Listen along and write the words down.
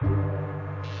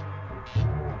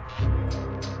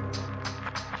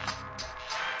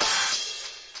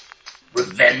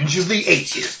Revenge of the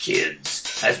 80s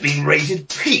Kids has been rated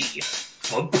P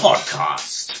for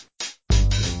podcast.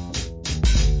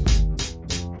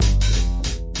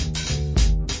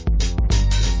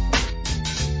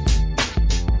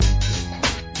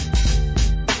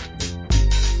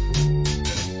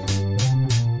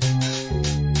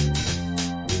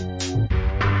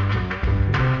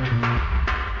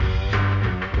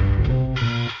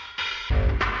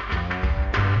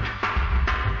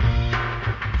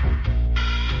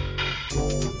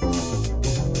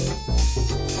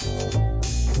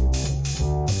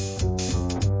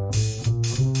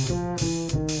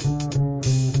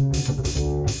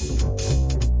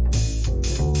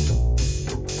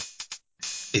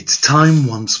 It's time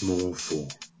once more for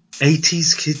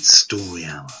 80s Kids Story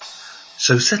Hour.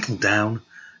 So settle down,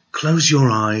 close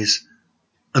your eyes,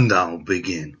 and I'll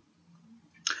begin.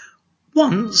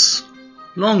 Once,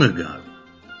 long ago,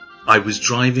 I was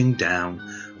driving down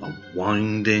a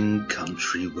winding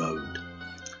country road.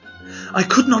 I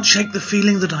could not shake the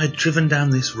feeling that I had driven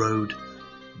down this road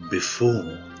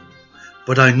before,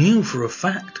 but I knew for a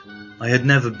fact I had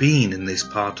never been in this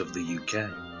part of the UK.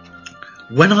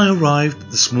 When I arrived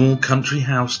at the small country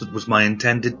house that was my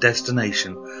intended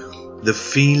destination, the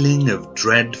feeling of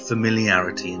dread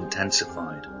familiarity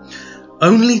intensified,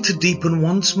 only to deepen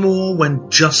once more when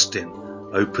Justin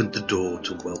opened the door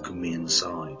to welcome me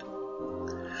inside.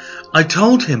 I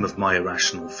told him of my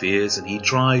irrational fears, and he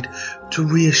tried to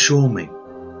reassure me.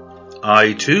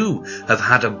 I too have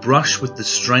had a brush with the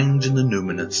strange and the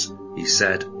numinous, he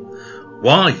said.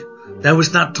 Why, there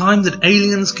was that time that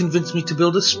aliens convinced me to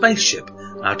build a spaceship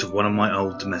out of one of my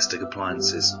old domestic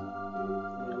appliances.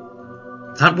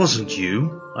 That wasn't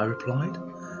you, I replied.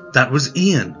 That was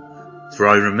Ian, for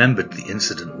I remembered the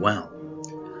incident well.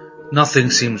 Nothing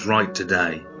seems right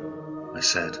today, I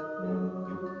said.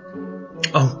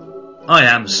 Oh, I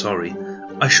am sorry.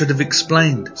 I should have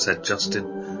explained, said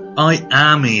Justin. I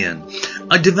am Ian.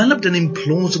 I developed an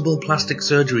implausible plastic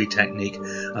surgery technique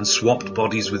and swapped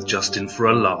bodies with Justin for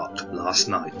a lark last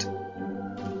night.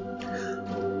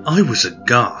 I was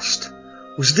aghast.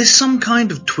 Was this some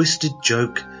kind of twisted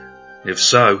joke? If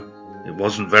so, it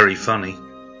wasn't very funny.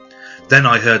 Then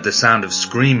I heard the sound of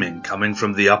screaming coming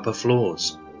from the upper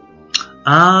floors.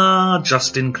 Ah,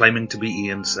 Justin, claiming to be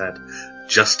Ian, said.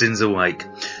 Justin's awake.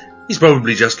 He's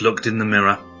probably just looked in the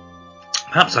mirror.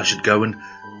 Perhaps I should go and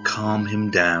calm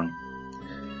him down.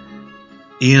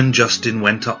 Ian Justin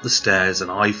went up the stairs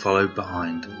and I followed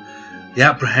behind, the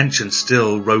apprehension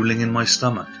still rolling in my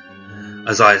stomach.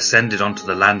 As I ascended onto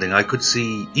the landing, I could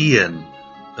see Ian,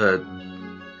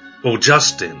 or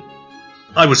Justin.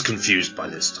 I was confused by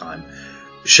this time,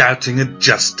 shouting at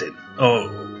Justin. Or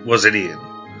was it Ian?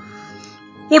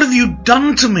 What have you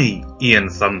done to me? Ian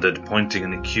thundered, pointing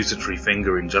an accusatory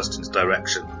finger in Justin's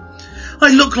direction. I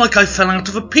look like I fell out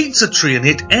of a pizza tree and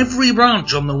hit every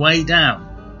branch on the way down.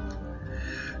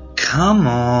 Come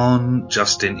on,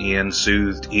 Ian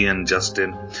soothed Ian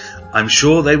Justin. I'm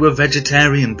sure they were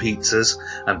vegetarian pizzas,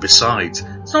 and besides,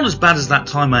 it's not as bad as that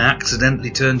time I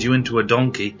accidentally turned you into a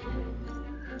donkey.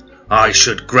 I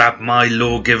should grab my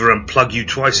lawgiver and plug you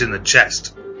twice in the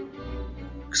chest.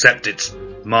 Except it's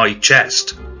my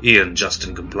chest, Ian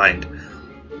Justin complained.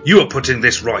 You are putting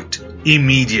this right,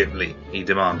 immediately, he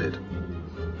demanded.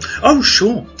 Oh,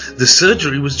 sure, the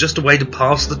surgery was just a way to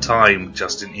pass the time,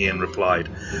 Ian replied.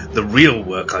 The real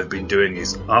work I've been doing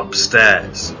is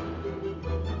upstairs.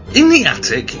 In the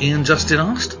attic? Ian Justin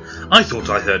asked. I thought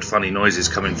I heard funny noises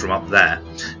coming from up there.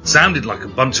 It sounded like a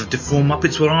bunch of deformed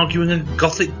Muppets were arguing a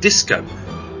gothic disco,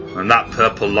 and that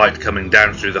purple light coming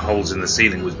down through the holes in the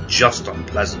ceiling was just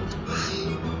unpleasant.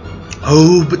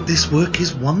 Oh, but this work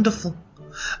is wonderful.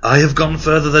 I have gone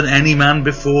further than any man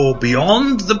before,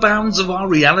 beyond the bounds of our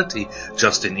reality,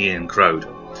 Ian crowed.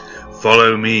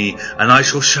 Follow me, and I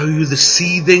shall show you the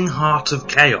seething heart of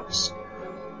chaos.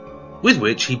 With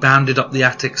which he bounded up the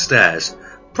attic stairs,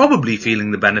 probably feeling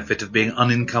the benefit of being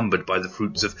unencumbered by the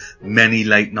fruits of many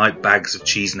late-night bags of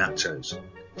cheese nachos.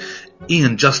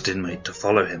 Ian Justin made to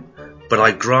follow him, but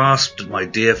I grasped at my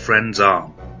dear friend's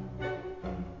arm.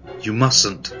 You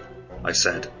mustn't, I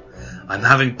said. I'm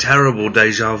having terrible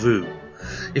déjà vu.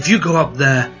 If you go up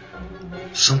there,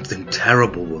 something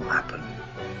terrible will happen.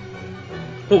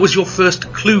 What was your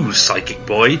first clue, psychic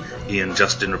boy? Ian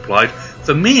Justin replied.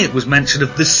 For me it was mention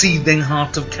of the seething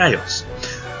heart of chaos.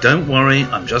 Don't worry,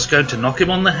 I'm just going to knock him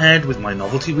on the head with my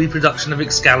novelty reproduction of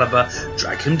Excalibur,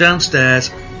 drag him downstairs,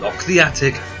 lock the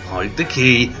attic, hide the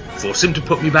key, force him to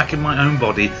put me back in my own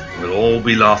body, and we'll all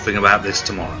be laughing about this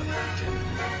tomorrow.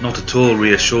 Not at all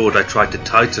reassured, I tried to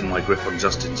tighten my grip on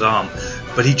Justin's arm,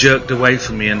 but he jerked away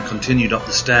from me and continued up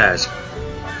the stairs.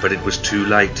 But it was too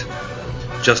late.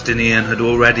 Justin Ian had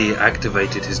already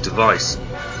activated his device.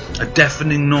 A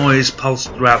deafening noise pulsed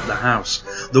throughout the house.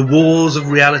 The walls of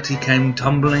reality came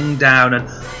tumbling down and,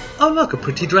 oh look, a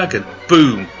pretty dragon.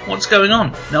 Boom! What's going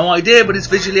on? No idea, but it's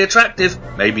visually attractive.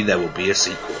 Maybe there will be a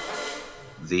sequel.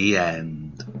 The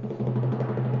end.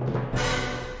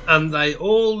 And they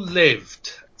all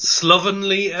lived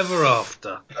slovenly ever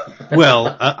after.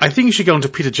 Well, I think you should go on to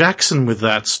Peter Jackson with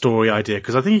that story idea,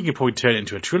 because I think he could probably turn it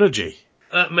into a trilogy.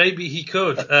 Maybe he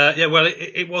could.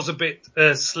 It was a bit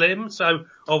slim, so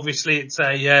obviously it's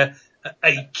a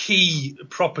key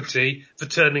property for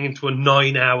turning into a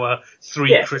 9-hour,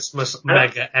 Christmas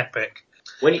mega epic.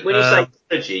 When you say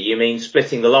trilogy, you mean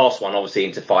splitting the last one obviously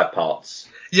into 5 parts.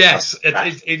 Yes,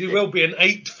 it will be an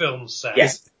 8-film set.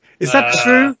 Yes. Is that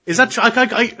true? Is that true?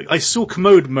 I saw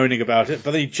Commode moaning about it,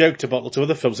 but then he joked about lots of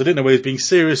other films. I didn't know whether he was being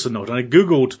serious or not. And I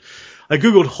googled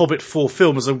Hobbit 4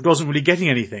 films and wasn't really getting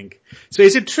anything. So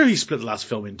is it true he split the last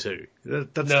film in 2?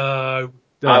 No.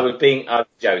 I was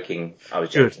joking.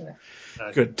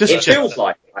 Good. It feels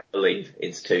like, I believe,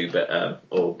 it's 2, but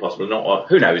or possibly not.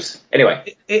 Who knows?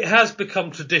 Anyway, it has become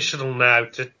traditional now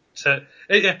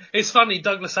it's funny.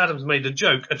 Douglas Adams made a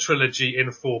joke, a trilogy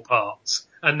in 4 parts,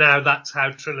 and now that's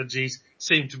how trilogies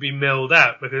seem to be milled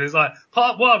out, because it's like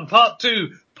part 1, part 2,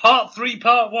 part 3,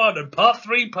 part 1, and part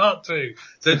 3, part 2.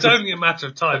 So it's only a matter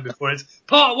of time before it's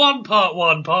part 1, part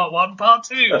 1, part 1, part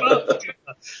 2, part 2.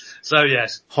 So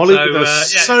yes, Hollywood are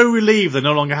so relieved they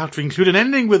no longer have to include an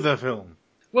ending with their film.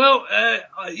 Well,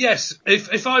 yes,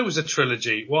 if I was a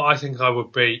trilogy, what I think I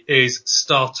would be is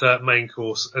starter, main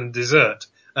course, and dessert.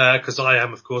 Because I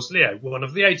am, of course, Leo, one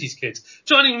of the 80s kids.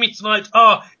 Joining me tonight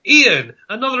are Ian,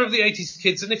 another of the 80s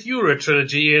kids, and if you were a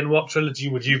trilogy, Ian, what trilogy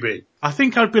would you be? I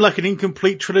think I'd be like an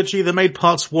incomplete trilogy. They made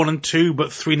parts 1 and 2,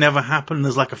 but 3 never happened.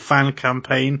 There's like a fan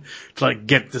campaign to like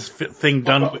get this thing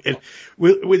done.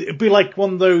 It'd be like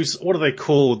one of those, what are they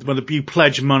called, when you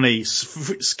pledge money?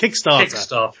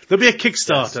 Kickstarter. There'd be a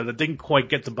Kickstarter that didn't quite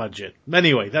get the budget.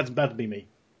 Anyway, that'd be me.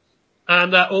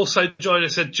 And also join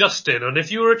us at Justin. And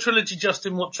if you were a trilogy,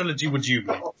 Justin, what trilogy would you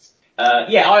be?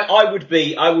 I would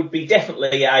be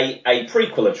definitely a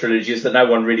prequel of trilogies that no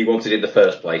one really wanted in the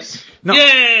first place. No,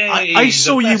 Yay! I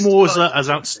saw you more as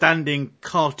outstanding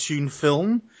cartoon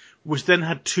film, which then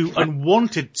had 2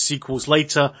 unwanted sequels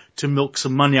later to milk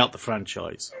some money out the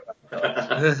franchise.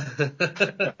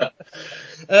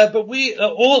 But we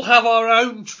all have our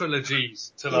own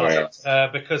trilogies tonight,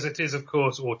 because it is, of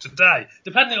course, or today,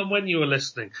 depending on when you are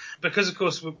listening, because, of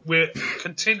course, we're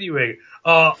continuing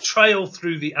our trail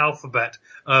through the alphabet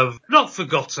of not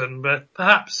forgotten, but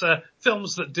perhaps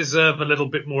films that deserve a little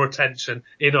bit more attention,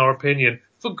 in our opinion,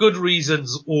 for good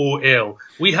reasons or ill.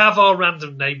 We have our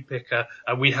random name picker,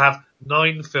 and we have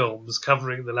 9 films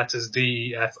covering the letters D,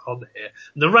 E, F on here.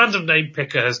 And the random name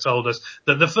picker has told us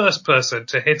that the first person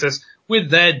to hit us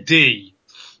with their D,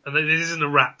 and it isn't a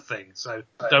rap thing, so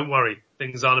don't worry,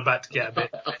 things aren't about to get a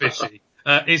bit fishy,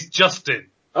 is Justin.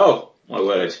 Oh, my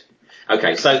word.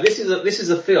 Okay, so this is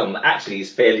a film that actually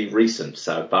is fairly recent,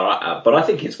 but I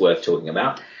think it's worth talking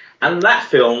about. And that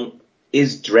film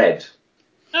is Dredd.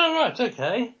 Oh, right,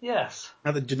 okay, yes.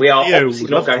 We are obviously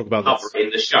not going to cover it in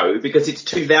the show because it's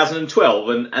 2012,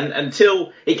 and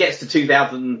until it gets to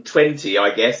 2020,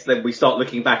 I guess, then we start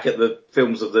looking back at the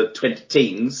films of the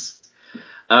 20-teens.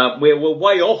 We're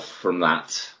way off from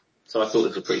that. So I thought it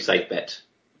was a pretty safe bet.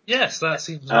 Yes, that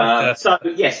seems like So,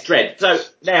 yes, Dredd. So,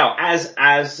 now, as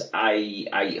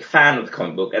a fan of the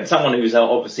comic book, and someone who's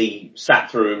obviously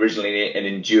sat through originally and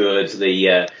endured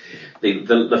the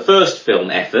first film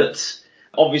effort,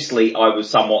 obviously I was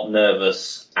somewhat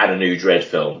nervous at a new Dredd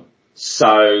film. So,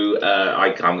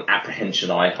 I kind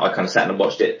of sat and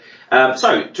watched it.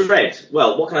 So, Dredd,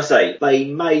 well, what can I say? They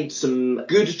made some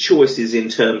good choices in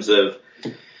terms of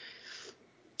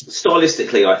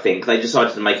stylistically, I think they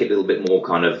decided to make it a little bit more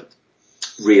kind of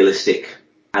realistic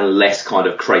and less kind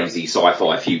of crazy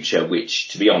sci-fi future, which,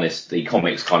 to be honest, the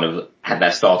comics kind of had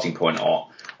their starting point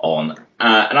on.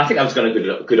 And I think that was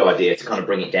a good idea to kind of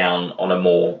bring it down on a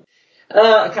more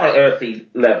kind of earthy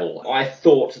level. I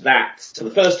thought that for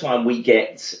the first time we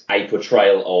get a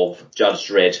portrayal of Judge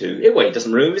Dredd he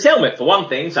doesn't remove his helmet for one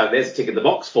thing, so there's a tick in the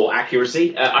box for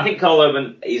accuracy. I think Carl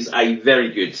Urban is a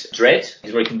very good Dredd.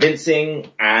 He's very convincing,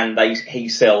 and he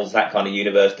sells that kind of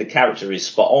universe. The character is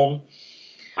spot on.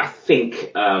 I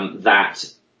think that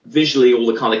visually all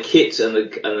the kind of kit and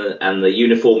the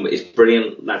uniform is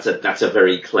brilliant. That's a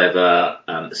very clever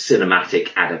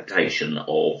cinematic adaptation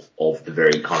of the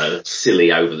very kind of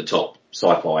silly over the top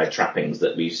sci-fi trappings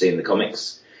that we've seen in the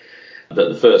comics that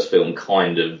the first film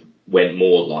kind of went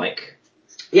more like.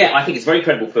 Yeah, I think it's a very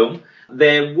credible film.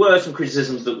 there were some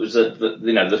criticisms that was that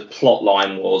the plot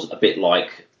line was a bit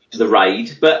like The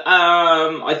Raid, but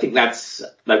I think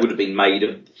they would have been made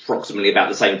approximately about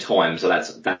the same time, so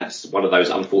that's one of those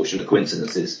unfortunate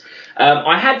coincidences.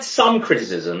 I had some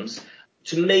criticisms.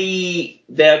 To me,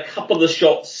 there are a couple of the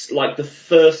shots, like the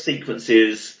first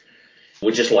sequences,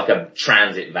 were just like a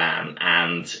transit van,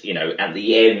 and at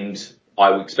the end,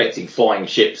 I was expecting flying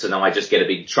ships, and I just get a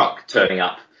big truck turning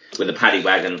up with a paddy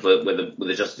wagon with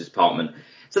the Justice Department.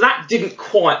 So that didn't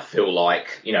quite feel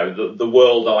like the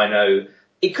world I know.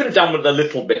 It could have done with a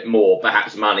little bit more,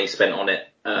 perhaps, money spent on it.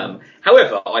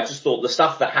 However, I just thought the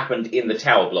stuff that happened in the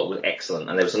tower block was excellent,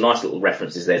 and there was some nice little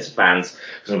references there to fans,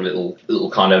 some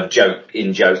little kind of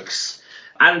jokes.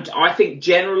 And I think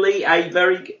generally a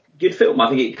very good film. I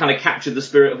think it kind of captured the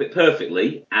spirit of it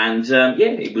perfectly, and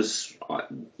it was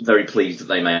very pleased that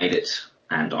they made it,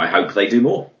 and I hope they do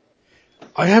more.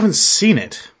 I haven't seen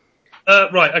it.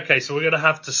 Right, okay, so we're going to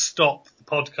have to stop the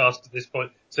podcast at this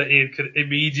point so Ian can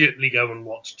immediately go and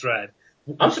watch Dredd.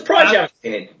 I'm surprised you haven't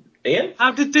seen it, Ian.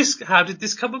 How did this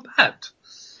come about?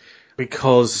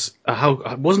 Because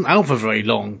it wasn't out for very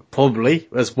long, probably.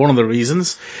 That's one of the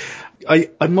reasons.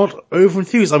 I'm not over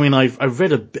enthused. I mean, I've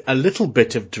read a little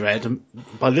bit of Dredd, and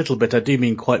by little bit I do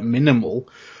mean quite minimal.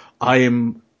 I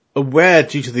am aware,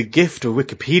 due to the gift of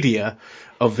Wikipedia,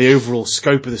 of the overall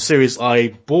scope of the series. I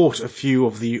bought a few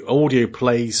of the audio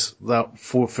plays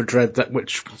for Dredd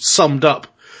which summed up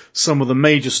some of the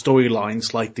major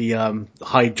storylines, like the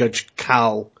High Judge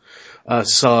Cal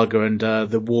saga and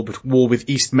the war with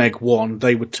East Meg 1.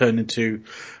 They would turn into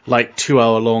like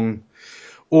 2-hour-long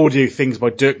audio things by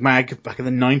Dirk Mag back in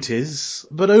the 90s.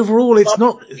 But overall, it's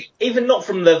not... Even not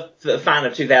from the fan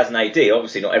of 2000 AD.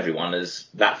 Obviously, not everyone is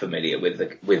that familiar with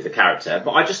the character.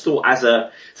 But I just thought, as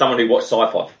someone who watched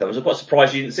sci-fi films, I'm quite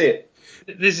surprised you didn't see it.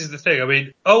 This is the thing. I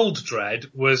mean, old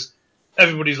Dredd was...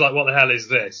 Everybody's like, what the hell is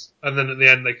this? And then at the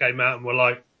end they came out and were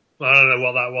like, I don't know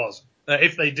what that was.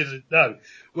 If they didn't know.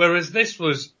 Whereas this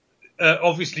was...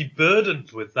 obviously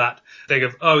burdened with that thing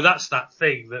of, that's that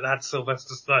thing that had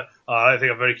Sylvester Stallone. I don't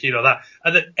think I'm very keen on that.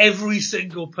 And then every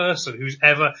single person who's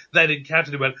ever then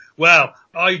encountered it went, well,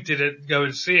 I didn't go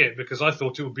and see it because I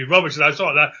thought it would be rubbish. And I saw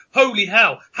it like, holy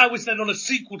hell, how is there not a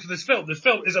sequel to this film? This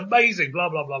film is amazing, blah,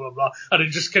 blah, blah, blah, blah.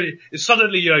 And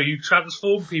suddenly, you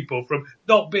transform people from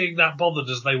not being that bothered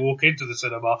as they walk into the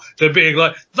cinema to being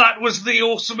like, that was the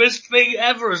awesomest thing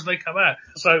ever as they come out.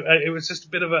 So it was just a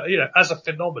bit of a, as a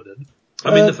phenomenon.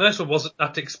 I mean, the first one wasn't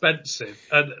that expensive,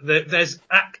 and there's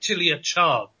actually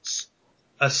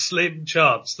a slim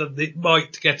chance that it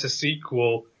might get a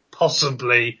sequel,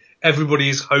 possibly. Everybody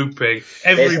is hoping.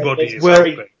 Everybody is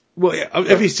hoping. Well,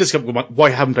 everybody's just going, why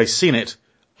haven't I seen it?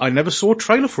 I never saw a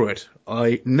trailer for it.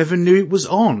 I never knew it was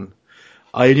on.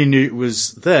 I only knew it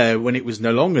was there when it was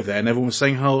no longer there, and everyone was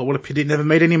saying, what a pity it never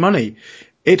made any money.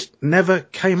 It never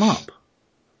came up.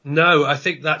 No, I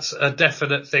think that's a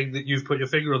definite thing that you've put your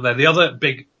finger on there. The other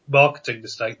big marketing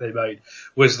mistake they made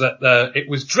was that it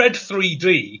was Dredd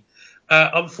 3D.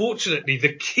 Unfortunately,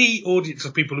 the key audience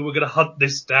of people who were going to hunt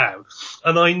this down,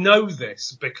 and I know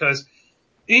this because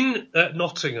in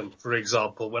Nottingham, for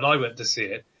example, when I went to see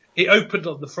it, it opened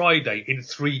on the Friday in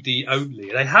 3D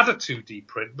only. They had a 2D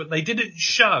print, but they didn't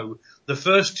show the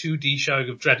first 2D showing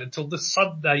of Dredd until the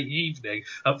Sunday evening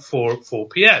at 4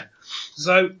 p.m.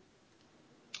 So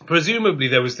presumably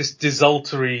there was this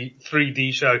desultory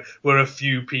 3D show where a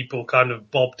few people kind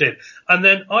of bobbed in. And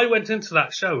then I went into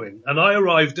that showing and I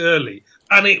arrived early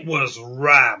and it was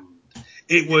rammed.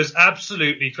 It was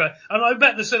absolutely and I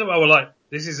bet the cinema were like,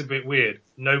 this is a bit weird.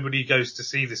 Nobody goes to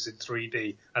see this in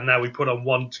 3D. And now we put on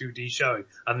one 2D showing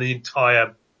and the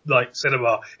entire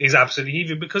cinema is absolutely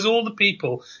heaving because all the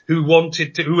people who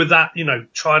were that,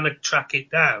 trying to track it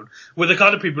down were the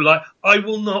kind of people like, I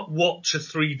will not watch a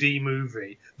 3D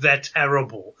movie. They're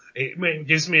terrible. It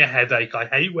gives me a headache. I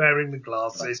hate wearing the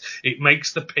glasses. It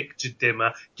makes the picture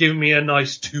dimmer. Give me a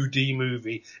nice 2D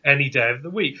movie any day of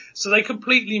the week. So they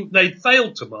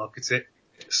failed to market it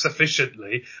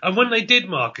sufficiently, and when they did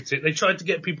market it, they tried to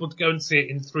get people to go and see it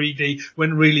in 3D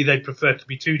when really they preferred to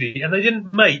be 2D, and they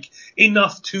didn't make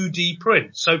enough 2D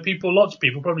print. So lots of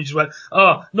people probably just went,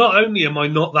 not only am I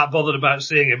not that bothered about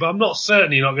seeing it, but I'm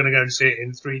certainly not going to go and see it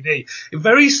in 3D.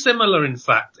 Very similar, in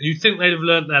fact, you'd think they'd have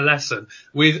learnt their lesson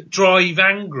with Drive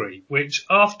Angry, which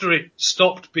after it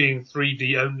stopped being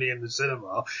 3D only in the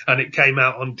cinema and it came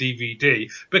out on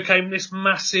DVD, became this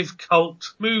massive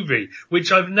cult movie,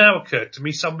 which I've now occurred to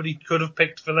me somebody could have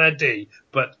picked for their D,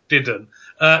 but didn't.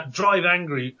 Drive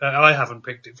Angry, I haven't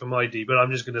picked it for my D, but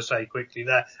I'm just going to say quickly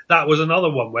there, that was another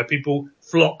one where people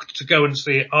flocked to go and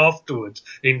see it afterwards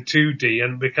in 2D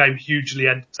and became hugely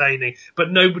entertaining,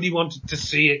 but nobody wanted to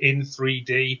see it in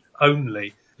 3D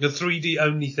only. The 3D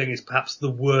only thing is perhaps the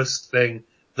worst thing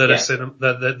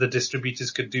that the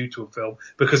distributors could do to a film,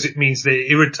 because it means that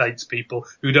it irritates people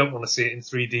who don't want to see it in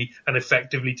 3D and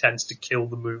effectively tends to kill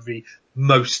the movie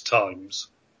most times.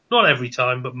 Not every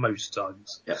time, but most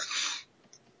times. Yeah.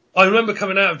 I remember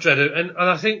coming out of Dredd, and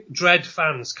I think Dredd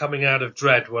fans coming out of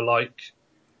Dredd were like,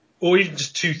 or even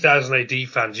just 2000 AD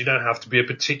fans, you don't have to be a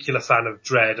particular fan of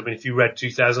Dredd. I mean, if you read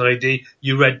 2000 AD,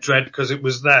 you read Dredd because it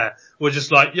was there. We're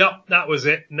just like, yep, that was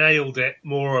it, nailed it,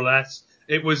 more or less.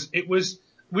 It was,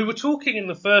 we were talking in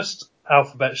the first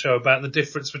Alphabet show about the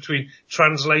difference between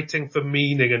translating for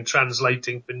meaning and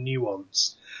translating for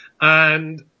nuance.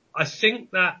 And I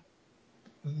think that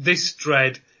this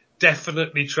Dredd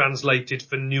definitely translated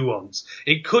for nuance.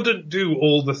 It couldn't do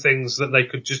all the things that they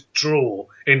could just draw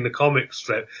in the comic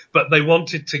strip, but they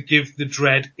wanted to give the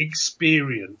Dredd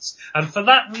experience. And for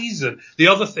that reason, the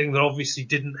other thing that obviously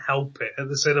didn't help it at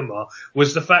the cinema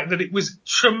was the fact that it was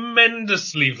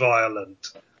tremendously violent.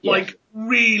 Yeah. Like,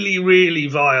 really, really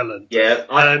violent. Yeah,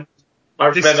 I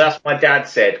remember that's what my dad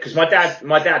said, because my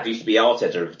dad used to be art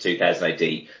editor of 2000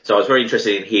 AD, so I was very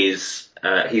interested in his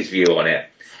view on it.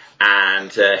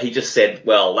 And he just said,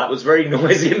 well, that was very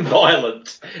noisy and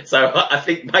violent. So I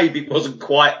think maybe it wasn't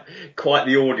quite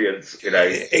the audience, you know.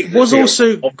 It was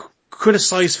also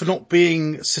criticised for not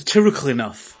being satirical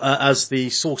enough, as the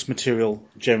source material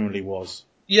generally was.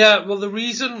 Yeah, well, the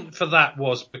reason for that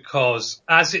was because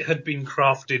as it had been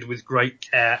crafted with great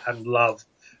care and love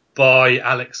by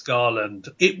Alex Garland,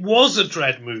 it was a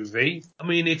Dredd movie. I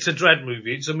mean, it's a Dredd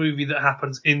movie. It's a movie that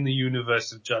happens in the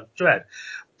universe of Judge Dredd.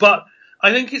 But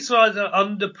I think it's either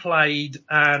underplayed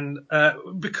and,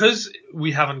 because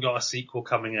we haven't got a sequel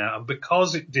coming out and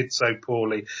because it did so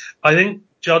poorly, I think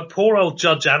poor old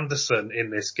Judge Anderson in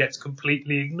this gets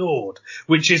completely ignored,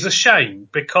 which is a shame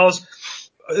because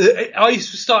I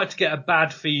started to get a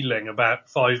bad feeling about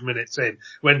 5 minutes in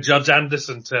when Judge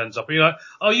Anderson turns up. And you're like,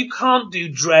 oh, you can't do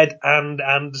Dredd and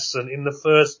Anderson in the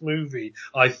first movie.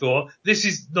 I thought, this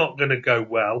is not going to go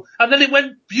well. And then it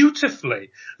went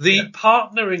beautifully. The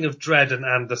partnering of Dredd and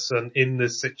Anderson in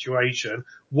this situation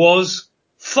was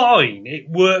fine. It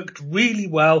worked really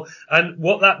well. And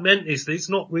what that meant is that it's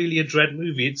not really a Dredd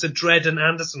movie. It's a Dredd and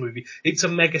Anderson movie. It's a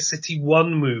Mega City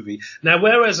 1 movie. Now,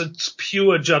 whereas a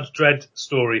pure Judge Dredd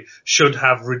story should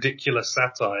have ridiculous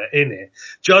satire in it,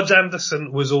 Judge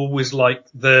Anderson was always like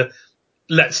the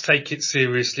let's take it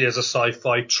seriously as a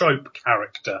sci-fi trope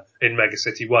character in Mega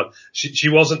City 1. She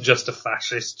wasn't just a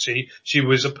fascist. She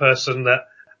was a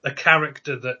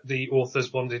character that the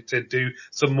authors wanted to do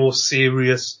some more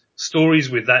serious stories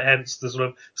with, that hence the sort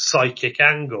of psychic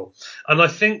angle. And I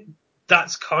think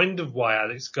that's kind of why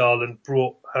Alex Garland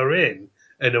brought her in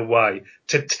a way,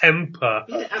 to temper,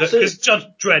 because Judge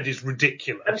Dredd is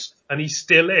ridiculous, and he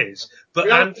still is,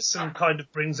 but Anderson kind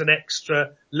of brings an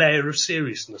extra layer of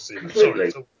seriousness in.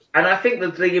 Completely. Sorry. And I think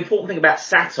that the important thing about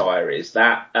satire is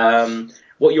that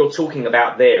what you're talking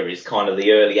about there is kind of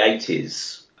the early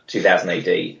 80s, 2000 AD,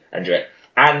 and Dredd.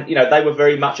 And, you know, they were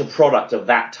very much a product of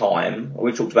that time.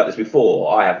 We've talked about this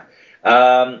before. I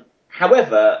have.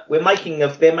 However, they're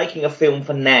making a film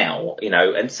for now, you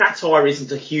know, and satire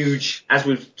isn't a huge, as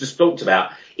we've just talked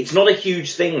about, it's not a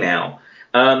huge thing now.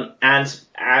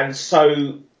 And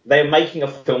so they're making a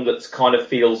film that kind of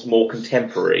feels more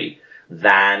contemporary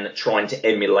than trying to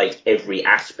emulate every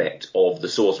aspect of the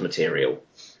source material.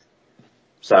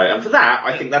 So, and for that,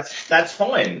 I think that's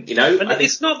fine, you know. And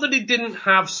it's not that it didn't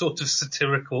have sort of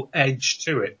satirical edge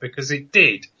to it, because it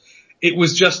did. It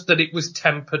was just that it was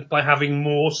tempered by having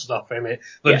more stuff in it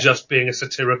than just being a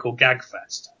satirical gag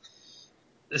fest.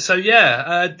 So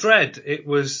Dredd, it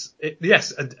was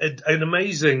an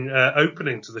amazing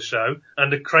opening to the show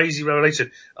and a crazy revelation.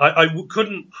 I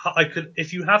could,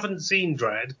 if you haven't seen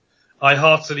Dredd, I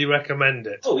heartily recommend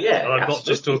it. Oh yeah. And I'm not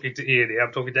just talking to Ian here,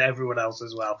 I'm talking to everyone else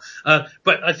as well.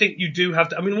 But I think you do have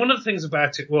to, I mean, one of the things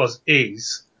about it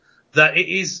is that it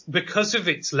is, because of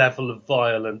its level of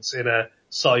violence in a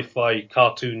sci-fi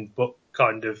cartoon book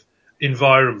kind of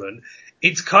environment,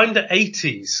 it's kind of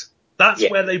 80s. That's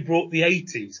where they brought the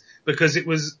 80s, because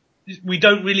we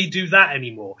don't really do that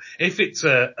anymore. If it's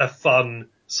a fun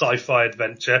sci-fi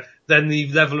adventure, then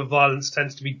the level of violence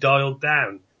tends to be dialed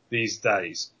down these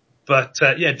days. But,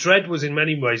 Dredd was in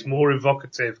many ways more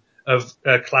evocative of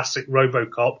classic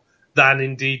RoboCop than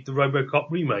indeed the RoboCop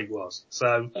remake was.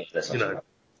 So, you know.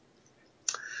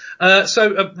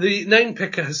 So the name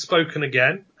picker has spoken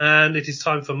again, and it is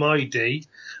time for my D.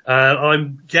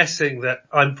 I'm guessing that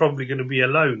I'm probably going to be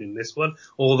alone in this one,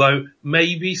 although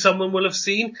maybe someone will have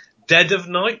seen Dead of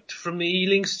Night from the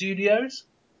Ealing Studios.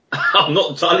 I'm not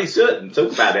entirely certain.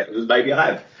 Talk about it. Maybe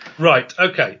I have. Right,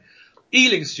 okay.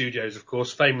 Ealing Studios, of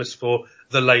course, famous for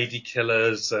The Lady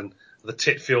Killers and the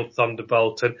Titfield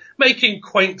Thunderbolt and making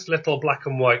quaint little black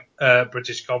and white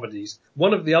British comedies.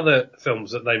 One of the other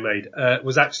films that they made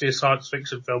was actually a science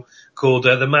fiction film called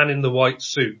The Man in the White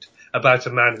Suit, about a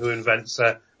man who invents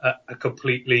a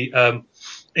completely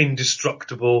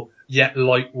indestructible yet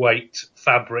lightweight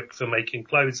fabric for making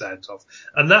clothes out of.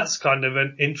 And that's kind of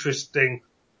an interesting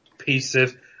piece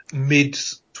of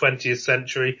mid-20th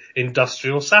century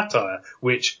industrial satire,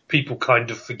 which people kind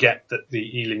of forget that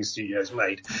the Ealing Studios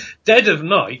made. Dead of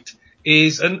Night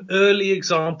is an early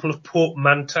example of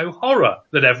portmanteau horror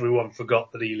that everyone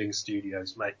forgot that Ealing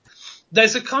Studios made.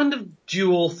 There's a kind of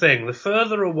dual thing. The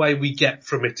further away we get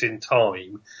from it in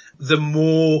time, the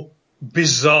more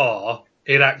bizarre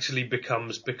it actually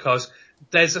becomes, because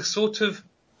there's a sort of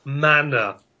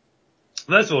manner.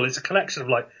 First of all, it's a collection of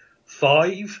like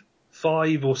five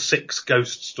or six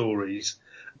ghost stories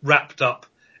wrapped up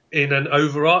in an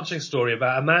overarching story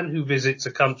about a man who visits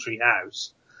a country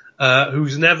house,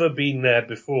 who's never been there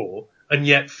before and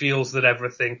yet feels that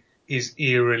everything is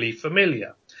eerily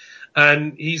familiar.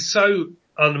 And he's so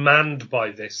unmanned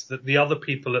by this that the other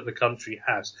people at the country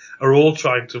house are all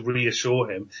trying to reassure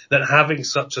him that having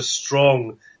such a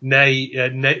strong, verging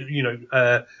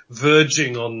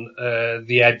on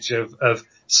the edge of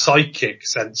psychic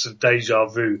sense of deja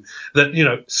vu,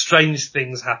 that, strange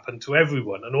things happen to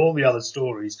everyone, and all the other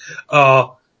stories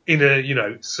are in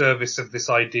a, service of this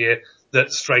idea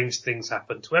that strange things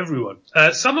happen to everyone.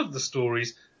 Some of the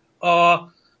stories are,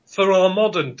 for our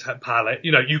modern palette,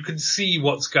 you can see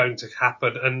what's going to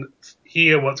happen and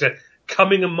hear what's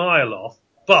coming a mile off.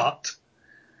 But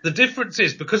the difference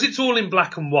is, because it's all in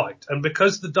black and white, and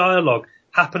because the dialogue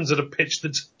happens at a pitch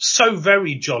that's so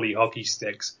very jolly hockey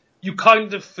sticks, you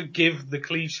kind of forgive the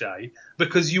cliche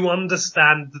because you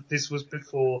understand that this was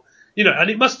before, and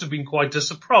it must have been quite a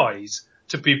surprise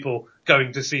to people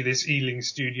going to see this Ealing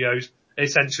Studios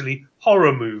essentially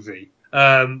horror movie.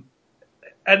 And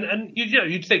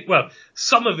you'd think, well,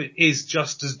 some of it is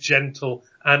just as gentle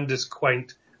and as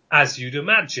quaint as you'd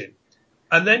imagine.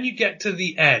 And then you get to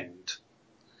the end.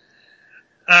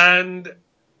 And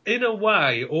in a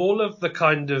way, all of the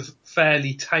kind of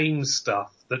fairly tame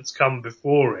stuff that's come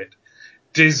before it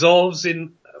dissolves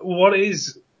in what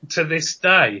is, to this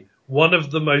day, one of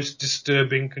the most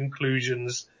disturbing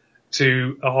conclusions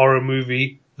to a horror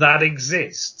movie that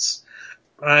exists.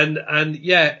 And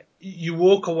yeah, you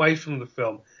walk away from the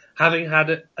film having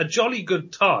had a jolly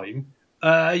good time,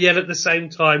 yet at the same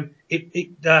time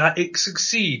it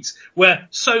succeeds where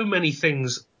so many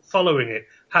things following it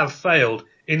have failed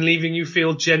in leaving you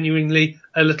feel genuinely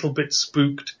a little bit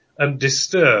spooked and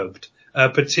disturbed,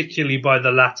 particularly by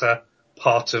the latter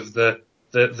part of the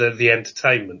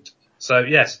entertainment. So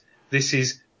yes, this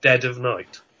is Dead of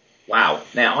Night. Wow.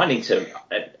 Now I need to.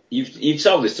 You've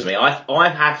sold this to me.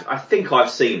 I think I've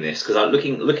seen this because I'm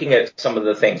looking at some of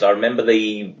the things. I remember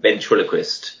the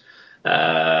ventriloquist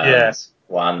yes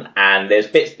one, and there's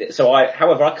bits.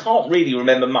 However, I can't really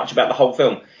remember much about the whole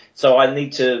film. So I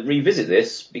need to revisit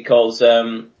this because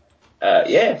it's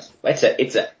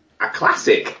a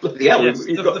classic. Yeah, yes,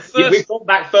 we've gone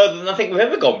back further than I think we've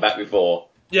ever gone back before.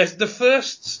 Yes, the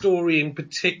first story in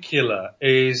particular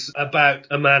is about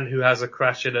a man who has a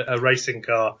crash in a racing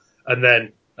car and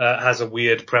then has a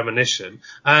weird premonition.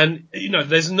 And,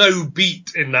 there's no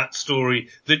beat in that story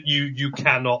that you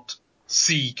cannot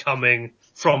see coming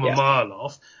from a mile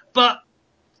off. But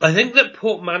I think that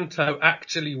portmanteau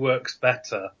actually works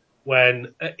better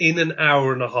when in an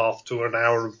hour and a half to an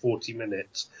hour and 40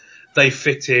 minutes, they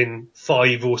fit in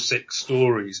 5 or 6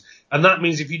 stories. And that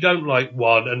means if you don't like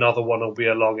one, another one will be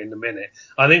along in a minute.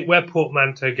 I think where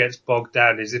portmanteau gets bogged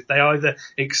down is if they either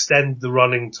extend the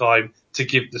running time to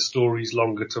give the stories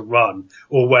longer to run,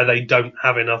 or where they don't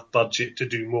have enough budget to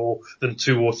do more than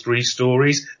 2 or 3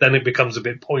 stories, then it becomes a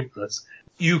bit pointless.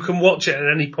 You can watch it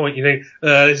at any point, you think,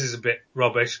 this is a bit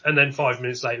rubbish, and then 5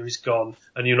 minutes later it's gone,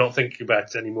 and you're not thinking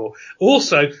about it anymore.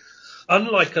 Also,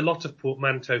 unlike a lot of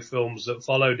portmanteau films that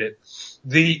followed it,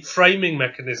 the framing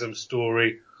mechanism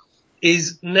story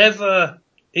is never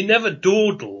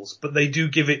dawdles, but they do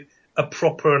give it a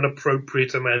proper and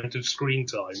appropriate amount of screen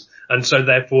time. And so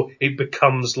therefore it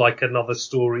becomes like another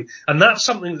story. And that's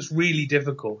something that's really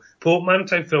difficult.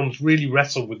 Portmanteau films really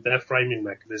wrestle with their framing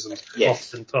mechanisms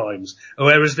oftentimes.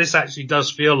 Whereas this actually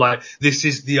does feel like this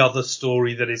is the other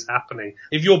story that is happening.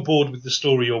 If you're bored with the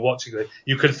story you're watching,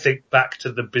 you can think back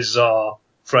to the bizarre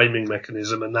framing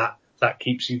mechanism, and that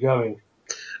keeps you going.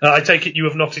 I take it you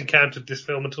have not encountered this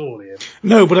film at all, Ian?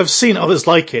 No, but I've seen others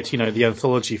like it, the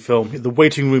anthology film, the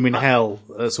Waiting Room in Hell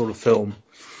sort of film.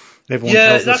 Everyone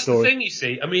tells the story. That's the thing, you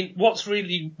see. I mean, what's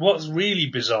really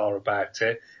bizarre about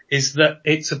it is that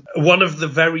it's one of the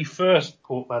very first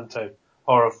Portmanteau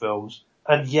horror films,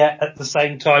 and yet at the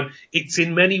same time, it's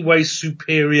in many ways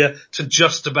superior to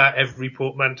just about every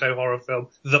Portmanteau horror film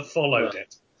that followed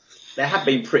it. There have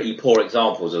been pretty poor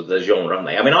examples of the genre, haven't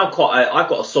they? I mean, I've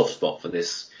got a soft spot for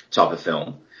this type of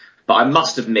film, but I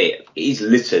must admit it is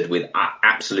littered with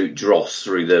absolute dross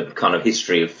through the kind of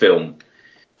history of film.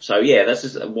 So yeah, that's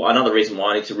just another reason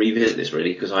why I need to revisit this,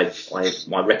 really, because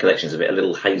my recollections of it are a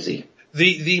little hazy.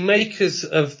 The makers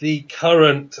of the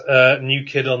current New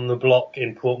Kid on the Block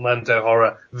in Portmanteau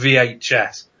horror,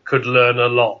 VHS, could learn a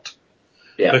lot.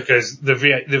 Yeah. Because the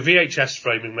VHS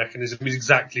framing mechanism is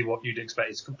exactly what you'd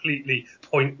expect. It's completely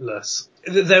pointless.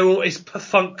 It's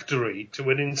perfunctory to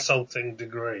an insulting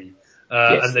degree.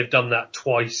 And they've done that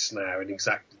twice now in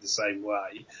exactly the same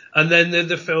way. And then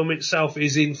the film itself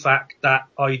is in fact that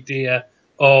idea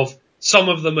of some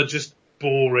of them are just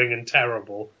boring and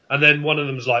terrible. And then one of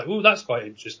them's like, ooh, that's quite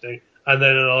interesting. And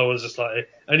then another one's just like,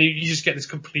 and you just get this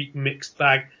complete mixed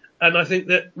bag. And I think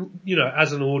that,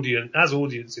 as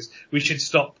audiences, we should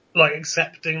stop,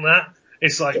 accepting that.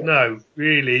 It's like, no,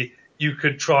 really, you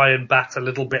could try and bat a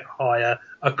little bit higher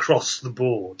across the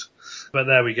board. But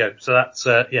there we go. So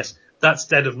that's, that's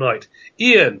Dead of Night.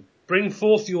 Ian, bring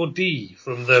forth your D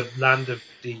from the Land of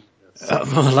D.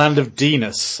 Land of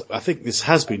D-ness. I think this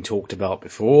has been talked about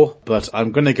before, but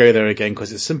I'm going to go there again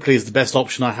because it simply is the best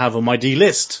option I have on my D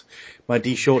list, my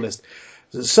D shortlist.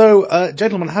 So,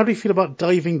 gentlemen, how do you feel about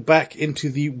diving back into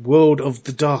the world of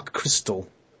the Dark Crystal?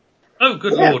 Oh,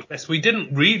 good Lord, yes, we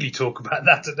didn't really talk about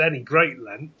that at any great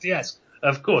length. Yes,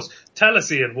 of course. Tell us,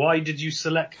 Ian, why did you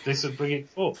select this and bring it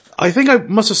forth? I think I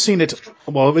must have seen it,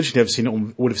 well,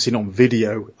 originally would have seen it on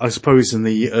video, I suppose in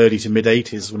the early to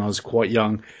mid-80s when I was quite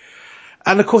young.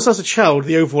 And of course, as a child,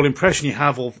 the overall impression you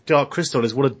have of Dark Crystal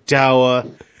is what a dour,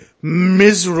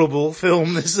 miserable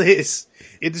film this is.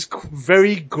 It is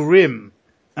very grim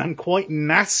and quite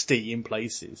nasty in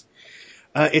places.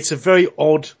 It's a very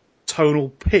odd tonal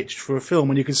pitch for a film,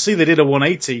 and you can see they did a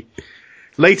 180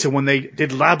 later when they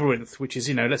did Labyrinth, which is,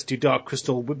 let's do Dark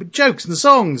Crystal with jokes and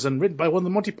songs and written by one of the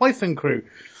Monty Python crew.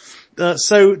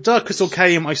 So Dark Crystal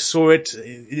came, I saw it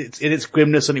in its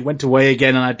grimness, and it went away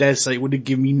again, and I dare say it would have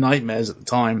given me nightmares at the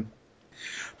time.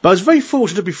 But I was very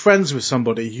fortunate to be friends with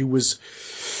somebody who was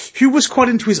quite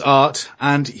into his art,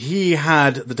 and he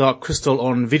had the Dark Crystal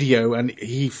on video, and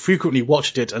he frequently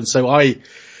watched it, and so I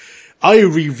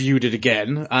reviewed it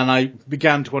again, and I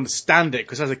began to understand it,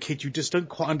 because as a kid you just don't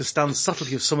quite understand the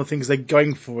subtlety of some of the things they're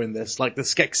going for in this, like the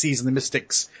Skeksis and the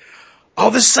Mystics are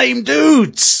the same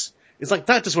dudes! It's like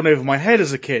that just went over my head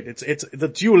as a kid. It's the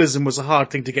dualism was a hard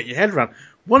thing to get your head around.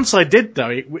 Once I did though,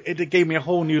 it gave me a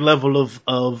whole new level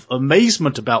of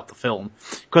amazement about the film.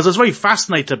 Because I was very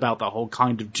fascinated about that whole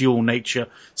kind of dual nature,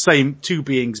 two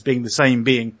beings being the same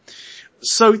being.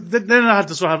 So then I had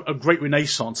to sort of have a great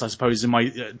renaissance, I suppose, in my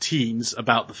teens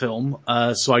about the film.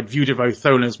 So I viewed it very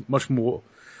thoroughly, and was much more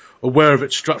aware of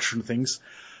its structure and things.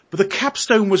 But the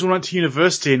capstone was when I went to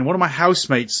university, and one of my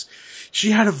housemates,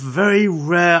 she had a very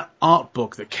rare art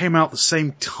book that came out the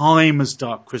same time as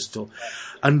Dark Crystal.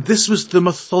 And this was the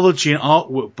mythology and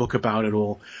artwork book about it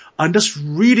all. And just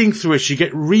reading through it, you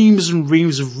get reams and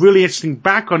reams of really interesting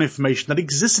background information that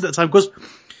existed at the time. Because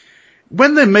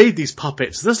when they made these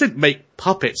puppets, they didn't make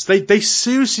puppets. They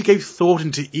seriously gave thought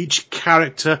into each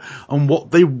character and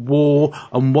what they wore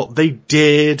and what they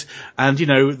did. And,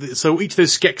 so each of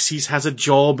those Skeksis has a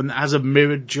job and has a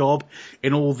mirrored job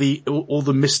in all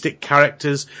the mystic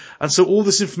characters. And so all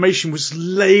this information was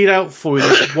laid out for you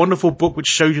in this wonderful book which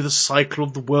showed you the cycle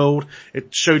of the world.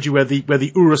 It showed you where the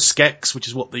Uruskex, which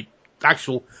is what the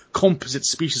actual composite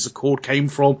species are called, came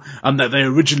from, and that they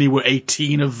originally were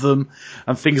 18 of them,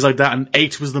 and things like that, and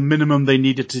 8 was the minimum they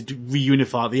needed to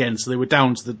reunify at the end, so they were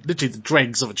down to literally the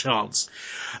dregs of a chance.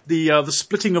 The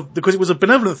splitting of, because it was a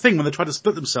benevolent thing when they tried to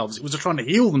split themselves, it was trying to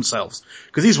heal themselves,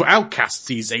 because these were outcasts,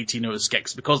 these 18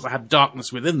 Skeks, because they had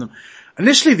darkness within them.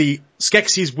 Initially the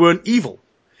Skeksis weren't evil.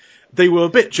 they were a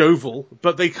bit jovial,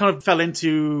 but they kind of fell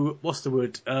into, what's the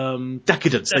word,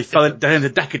 decadence. They fell into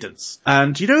decadence.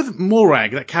 And you know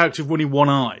Morag, that character with only one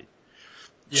eye?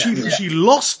 She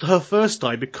lost her first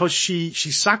eye because she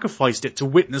sacrificed it to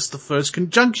witness the first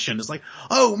conjunction. It's like,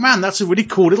 oh man, that's a really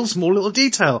cool small little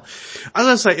detail. As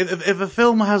I say, if a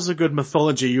film has a good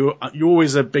mythology, you're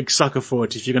always a big sucker for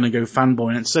it if you're going to go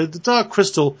fanboy. And so The Dark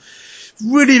Crystal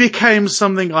really became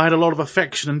something I had a lot of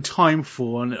affection and time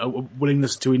for and a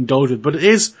willingness to indulge with. But it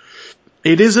is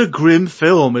a grim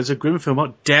film. It's a grim film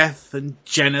about death and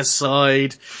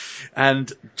genocide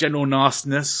and general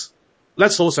nastiness.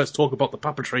 Let's talk about the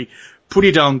puppetry.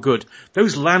 Pretty darn good.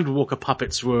 Those Landwalker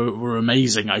puppets were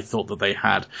amazing, I thought that they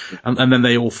had. And then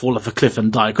they all fall off a cliff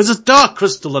and die. Because it's Dark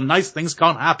Crystal and nice things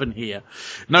can't happen here.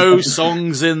 No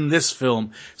songs in this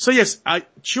film. So yes,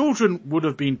 children would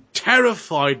have been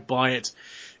terrified by it.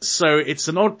 So it's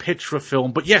an odd pitch for a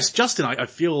film. But yes, Justin, I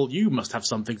feel you must have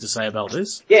something to say about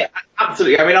this. Yeah,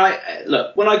 absolutely. I mean,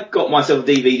 look, when I got myself a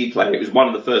DVD player, it was one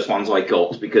of the first ones I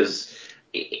got because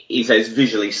it's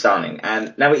visually stunning.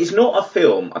 And now it's not a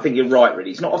film, I think you're right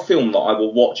really, it's not a film that I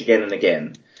will watch again and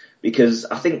again, because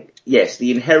I think, yes,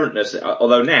 the inherentness,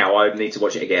 although now I need to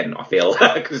watch it again, I feel,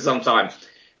 because sometimes,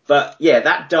 but yeah,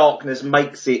 that darkness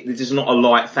makes it, this is not a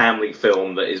light family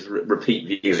film that is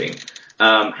repeat viewing.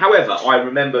 However, I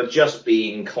remember just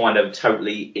being kind of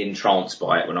totally entranced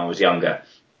by it when I was younger.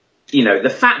 You know, the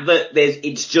fact that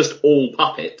it's just all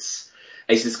puppets,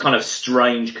 it's this kind of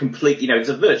strange, complete, it's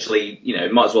a virtually,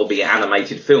 it might as well be an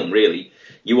animated film, really.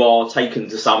 You are taken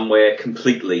to somewhere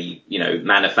completely,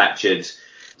 manufactured.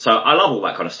 So I love all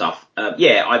that kind of stuff.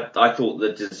 I thought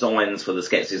the designs for the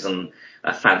sketches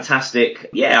are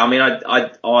fantastic. Yeah, I mean,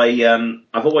 I've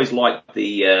always liked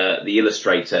the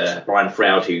illustrator, Brian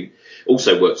Froud, who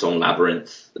also works on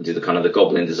Labyrinth and did the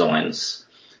Goblin designs.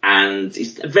 And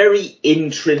it's very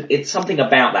it's something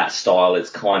about that style. It's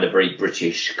kind of very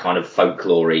British, kind of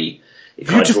folklore-y.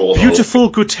 Beautiful,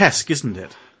 grotesque, isn't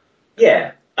it?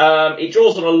 Yeah. It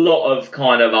draws on a lot of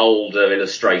kind of older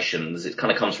illustrations. It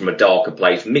kind of comes from a darker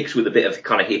place, mixed with a bit of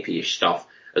kind of hippie-ish stuff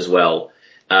as well.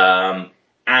 I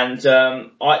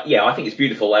think it's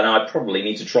beautiful, and I probably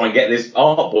need to try and get this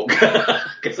art book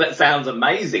because that sounds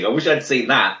amazing. I wish I'd seen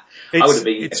that. I would have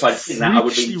been, if I'd seen that, I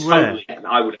would have been totally,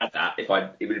 I would have had that if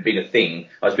it would have been a thing.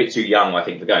 I was a bit too young, I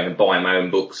think, for going and buying my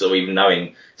own books or even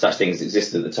knowing such things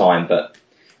existed at the time, but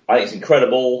I think it's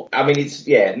incredible. I mean, it's,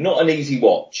 not an easy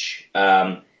watch.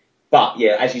 But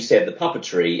yeah, as you said, the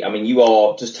puppetry, I mean, you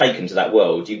are just taken to that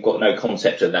world. You've got no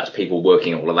concept of that's people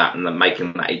working all of that and then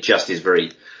making that. It just is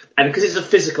very, and because it's a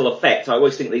physical effect, I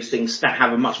always think these things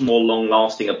have a much more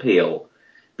long-lasting appeal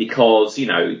because,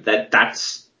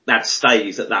 that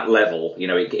stays at that level.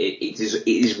 It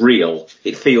is real.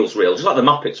 It feels real. Just like the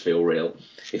Muppets feel real.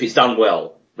 If it's done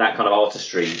well, that kind of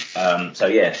artistry.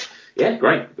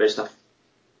 Great stuff.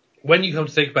 When you come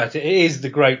to think about it, it is the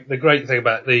great thing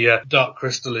about the Dark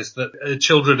Crystal is that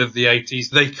children of the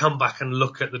 80s, they come back and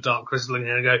look at the Dark Crystal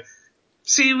and go,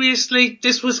 seriously?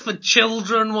 This was for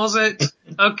children, was it?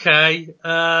 Okay.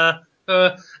 But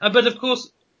of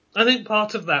course, I think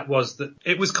part of that was that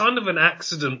it was kind of an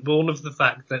accident born of the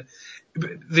fact that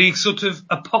the sort of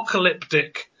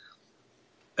apocalyptic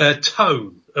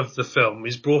tone of the film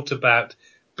is brought about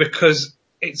because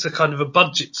it's a kind of a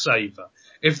budget saver.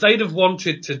 If they'd have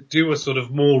wanted to do a sort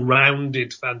of more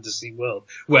rounded fantasy world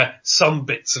where some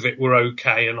bits of it were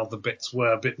okay and other bits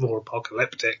were a bit more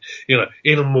apocalyptic,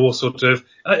 in a more sort of,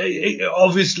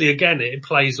 obviously again it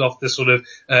plays off the sort of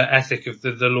ethic of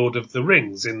the Lord of the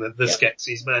Rings in the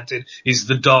Skeksis Mountain is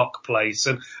the dark place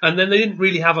and then they didn't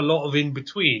really have a lot of in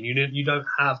between. You don't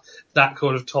have that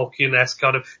kind of Tolkien-esque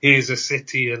kind of here's a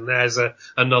city and there's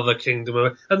another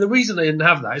kingdom. And the reason they didn't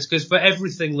have that is because for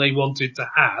everything they wanted to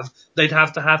have, they'd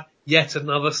have to have yet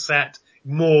another set,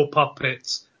 more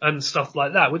puppets and stuff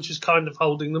like that, which is kind of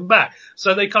holding them back.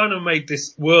 So they kind of made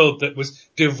this world that was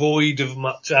devoid of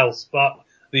much else but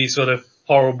these sort of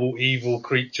horrible, evil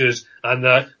creatures and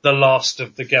the last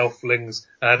of the Gelflings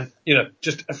and,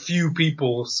 just a few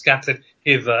people scattered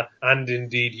hither and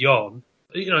indeed yon.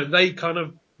 They kind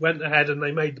of went ahead and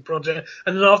they made the project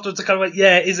and then afterwards they kind of went,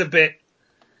 it is a bit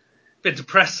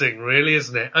depressing, really,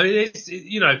 isn't it? I mean, it's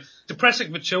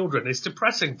depressing for children. It's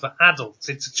depressing for adults.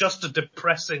 It's just a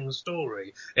depressing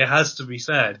story. It has to be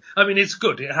said. I mean, it's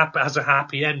good. It has a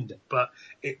happy ending, but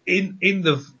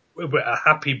a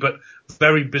happy but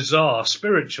very bizarre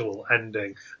spiritual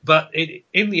ending. But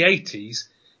in the 80s,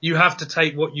 you have to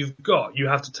take what you've got. You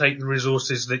have to take the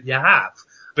resources that you have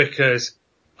because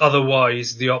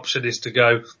otherwise the option is to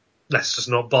go, let's just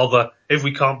not bother if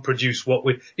we can't produce what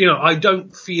I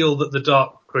don't feel that the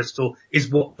Dark Crystal is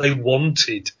what they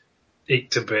wanted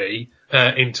it to be,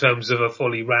 in terms of a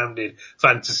fully rounded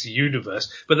fantasy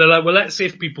universe. But they're like, well, let's see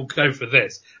if people go for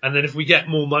this. And then if we get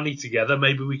more money together,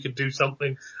 maybe we could do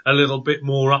something a little bit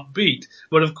more upbeat.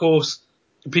 But of course,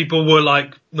 people were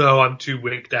like, no, I'm too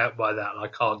wigged out by that. I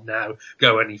can't now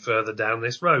go any further down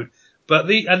this road. But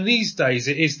these days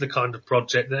it is the kind of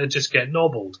project that just get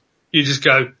nobbled. You just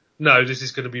go, no, this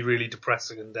is going to be really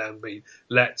depressing and downbeat.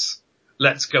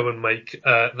 Let's go and make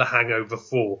The Hangover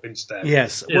 4 instead.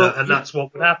 Yes. And that's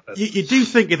what would happen. You do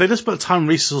think if they just put time and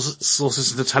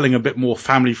resources into telling a bit more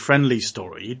family-friendly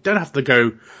story, you don't have to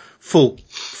go full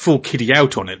kiddie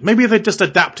out on it. Maybe if they just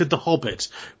adapted The Hobbit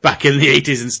back in the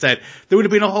 80s instead, there would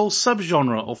have been a whole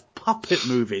subgenre of puppet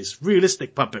movies,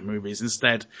 realistic puppet movies,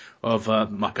 instead of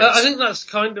Muppets. I think that's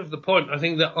kind of the point. I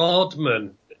think that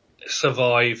Aardman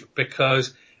survive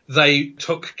because they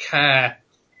took care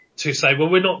to say, well,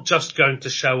 we're not just going to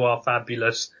show our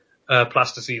fabulous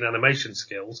plasticine animation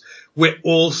skills. We're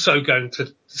also going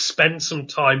to spend some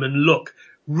time and look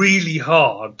really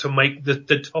hard to make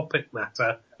the topic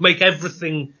matter, make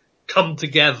everything come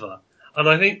together. And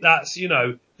I think that's,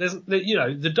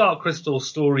 the Dark Crystal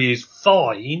story is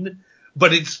fine,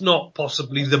 but it's not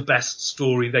possibly the best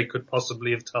story they could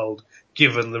possibly have told,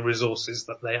 given the resources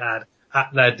that they had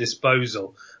at their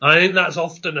disposal. And I think that's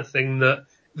often a thing that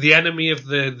the enemy of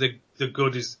the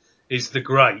good is the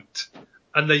great.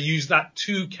 And they use that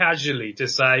too casually to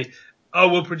say, oh,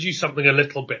 we'll produce something a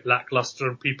little bit lackluster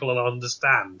and people will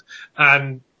understand.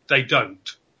 And they don't.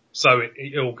 So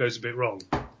it all goes a bit wrong.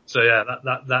 So yeah,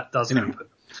 that does happen.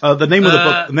 The name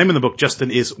of the book,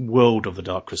 Justin, is World of the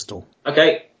Dark Crystal.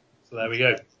 Okay. So there we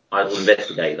go. I will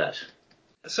investigate that.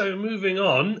 So moving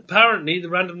on, apparently the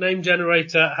random name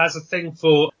generator has a thing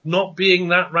for not being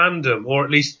that random, or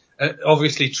at least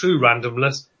obviously true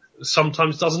randomness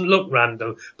sometimes doesn't look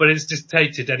random, but it's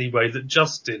dictated anyway that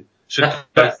Justin should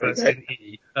go first in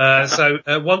E. So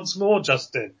once more,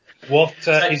 Justin, what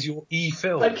is your E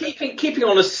film? So keeping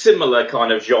on a similar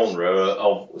kind of genre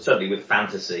of certainly with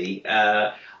fantasy,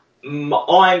 I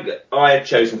have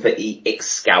chosen for E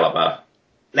Excalibur.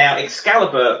 Now,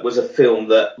 Excalibur was a film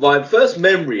that my first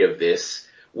memory of this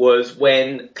was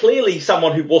when clearly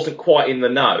someone who wasn't quite in the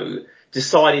know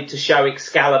decided to show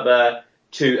Excalibur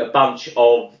to a bunch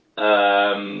of,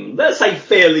 let's say,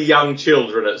 fairly young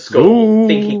children at school,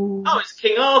 thinking, oh, it's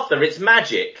King Arthur, it's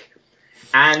magic.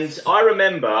 And I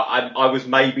remember I was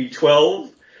maybe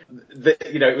 12.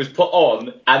 It was put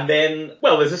on, and then,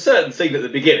 well, there's a certain scene at the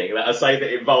beginning that I say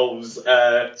that involves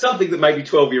something that maybe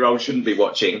 12-year-olds shouldn't be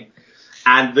watching.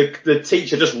 And the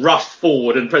teacher just rushed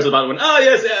forward and pressed the button and went, oh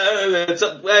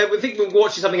yes, we think we're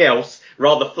watching something else,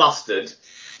 rather flustered,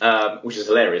 which is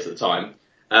hilarious at the time.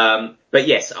 But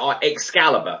yes,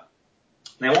 Excalibur.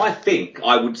 Now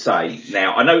I would say,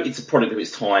 I know it's a product of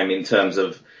its time in terms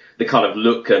of the kind of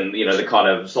look and, the kind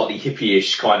of slightly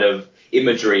hippie-ish kind of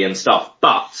imagery and stuff,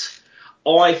 but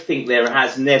I think there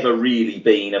has never really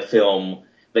been a film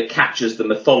that captures the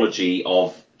mythology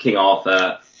of King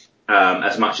Arthur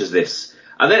as much as this.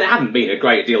 And there haven't been a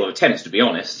great deal of attempts, to be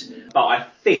honest, but I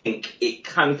think it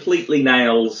completely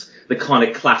nails the kind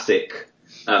of classic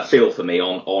feel for me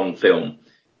on film.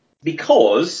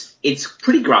 Because it's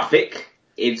pretty graphic,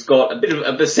 it's got a bit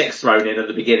of sex thrown in at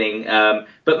the beginning,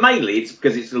 but mainly it's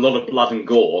because it's a lot of blood and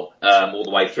gore all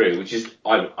the way through, which is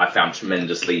I found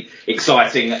tremendously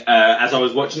exciting as I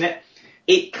was watching it.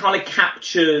 It kind of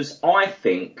captures, I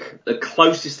think, the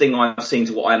closest thing I've seen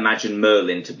to what I imagine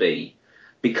Merlin to be.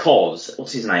 Because,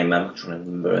 what's his name? I'm trying to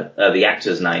remember the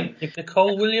actor's name.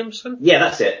 Nicole Williamson? Yeah,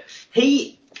 that's it.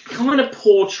 He kind of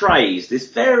portrays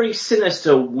this very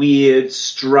sinister, weird,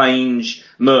 strange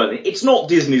Merlin. It's not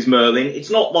Disney's Merlin. It's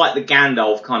not like the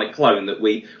Gandalf kind of clone that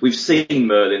we've seen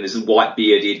Merlin, this white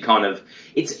bearded kind of,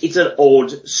 it's an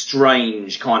odd,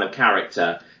 strange kind of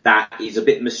character that is a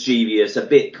bit mischievous, a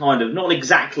bit kind of not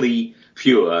exactly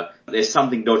pure. There's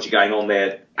something dodgy going on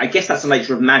there. I guess that's the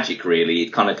nature of magic, really.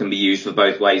 It kind of can be used for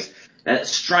both ways.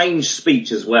 Strange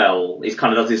speech as well. He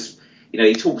kind of does this,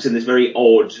 he talks in this very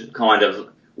odd kind of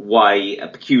way, a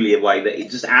peculiar way that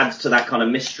it just adds to that kind of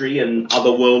mystery and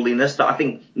otherworldliness that I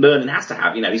think Merlin has to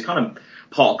have. He's kind of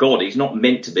part god. He's not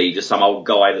meant to be just some old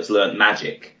guy that's learnt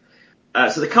magic.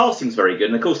 So the casting's very good.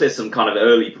 And of course there's some kind of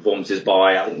early performances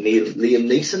by, I think Liam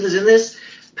Neeson is in this.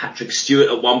 Patrick Stewart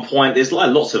at one point. There's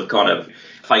lots of kind of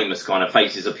famous kind of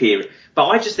faces appear. But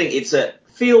I just think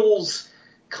feels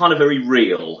kind of very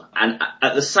real, and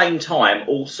at the same time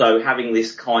also having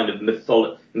this kind of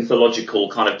mythological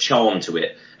kind of charm to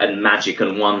it, and magic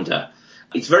and wonder.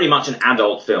 It's very much an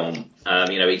adult film.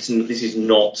 This is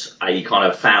not a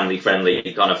kind of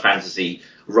family-friendly kind of fantasy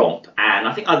romp, and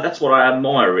I think that's what I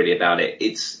admire really about it.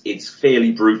 It's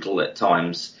fairly brutal at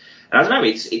times, and I don't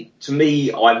know. To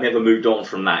me, I've never moved on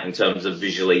from that in terms of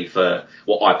visually for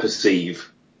what I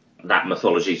perceive that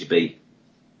mythology to be.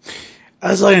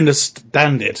 As I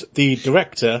understand it, the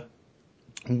director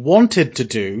wanted to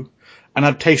do an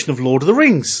adaptation of Lord of the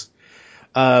Rings,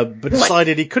 but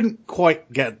decided he couldn't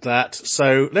quite get that,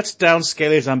 so let's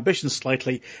downscale his ambition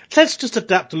slightly. Let's just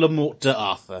adapt a Le Morte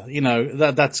d'Arthur. You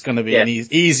know, that's going to be an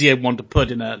easier one to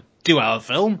put in a 2-hour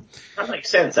film. That makes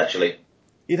sense, actually.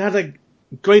 It had a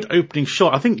great opening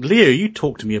shot. I think, Leo, you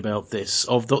talked to me about this,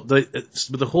 of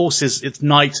the horses, it's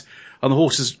night, and the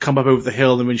horses come up over the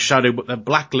hill and they're in shadow, but they're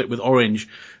blacklit with orange.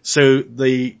 So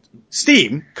the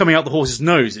steam coming out the horses'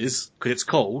 noses, because it's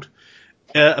cold,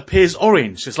 appears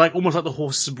orange. It's almost like the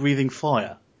horses are breathing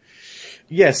fire.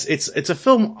 Yes, it's a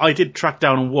film I did track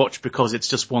down and watch, because it's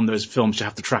just one of those films you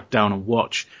have to track down and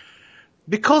watch.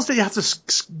 Because they have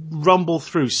to rumble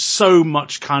through so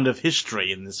much kind of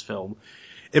history in this film.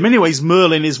 In many ways,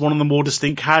 Merlin is one of the more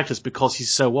distinct characters because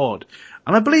he's so odd.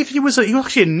 And I believe he was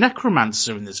actually a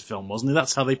necromancer in this film, wasn't he?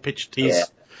 That's how they pitched his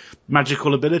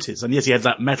magical abilities. And yes, he had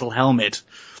that metal helmet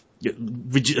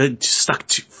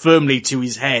stuck firmly to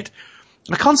his head.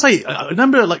 I can't say, I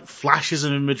remember flashes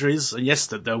and imageries, and yes,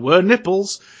 that there were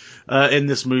nipples in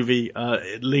this movie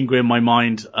linger in my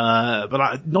mind,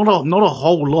 but not a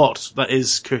whole lot that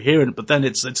is coherent. But then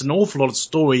it's an awful lot of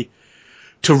story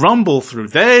to rumble through.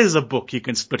 There's a book you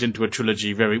can split into a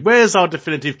trilogy. Where's our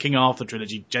definitive King Arthur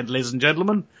trilogy, ladies and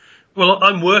gentlemen? Well,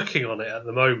 I'm working on it at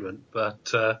the moment,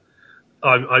 but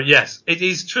yes, it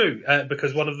is true,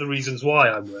 because one of the reasons why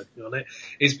I'm working on it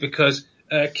is because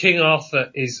King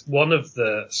Arthur is one of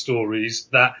the stories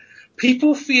that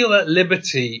people feel at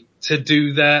liberty to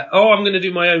do I'm going to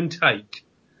do my own take.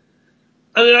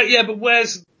 And they're like, yeah, but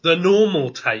where's the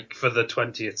normal take for the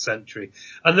 20th century?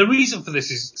 And the reason for this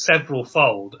is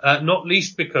several-fold, not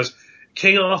least because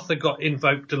King Arthur got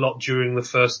invoked a lot during the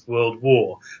First World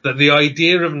War, that the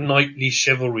idea of knightly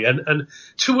chivalry, and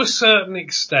to a certain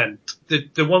extent,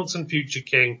 the Once and Future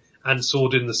King and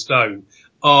Sword in the Stone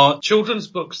are children's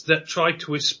books that try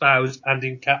to espouse and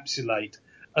encapsulate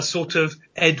a sort of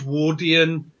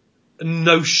Edwardian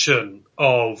notion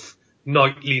of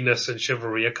knightliness and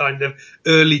chivalry, a kind of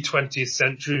early 20th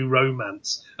century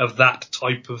romance of that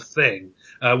type of thing,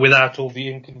 without all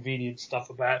the inconvenient stuff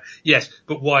about, yes,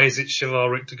 but why is it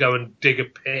chivalric to go and dig a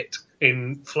pit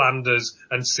in Flanders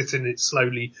and sit in it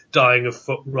slowly dying of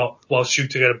foot rot while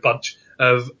shooting at a bunch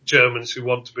of Germans who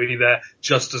want to be there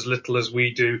just as little as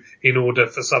we do in order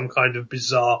for some kind of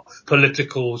bizarre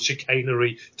political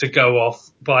chicanery to go off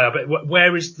by a bit.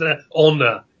 Where is the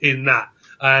honour in that?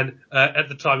 And at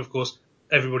the time, of course,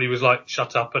 everybody was like,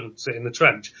 shut up and sit in the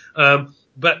trench.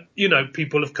 But, you know,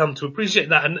 people have come to appreciate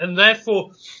that. And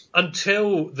therefore,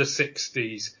 until the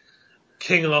 60s,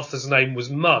 King Arthur's name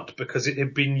was mud because it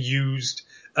had been used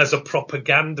as a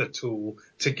propaganda tool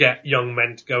to get young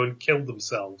men to go and kill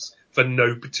themselves for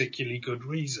no particularly good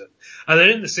reason. And then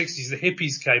in the 60s, the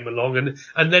hippies came along,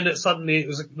 and then suddenly it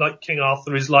was like King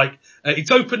Arthur is like,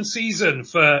 it's open season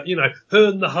for, you know,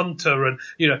 Herne the Hunter, and,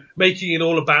 you know, making it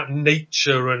all about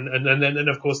nature, and then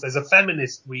of course there's a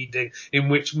feminist reading in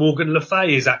which Morgan Le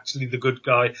Fay is actually the good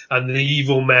guy and the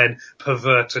evil men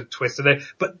pervert and twist.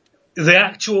 But the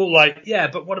actual,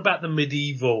 but what about the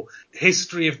medieval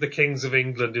history of the kings of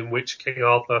England in which King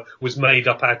Arthur was made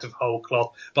up out of whole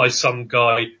cloth by some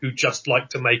guy who just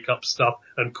liked to make up stuff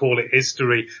and call it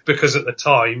history because at the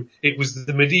time it was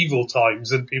the medieval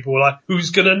times and people were like,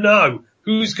 who's gonna know?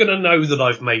 Who's gonna know that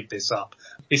I've made this up?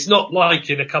 It's not like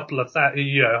in a couple of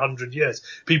 100 years,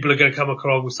 people are going to come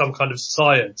across with some kind of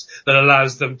science that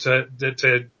allows them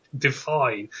to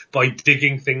define by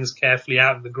digging things carefully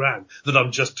out of the ground that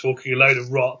I'm just talking a load of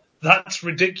rot. That's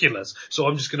ridiculous. So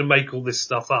I'm just going to make all this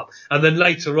stuff up. And then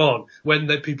later on, when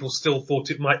the people still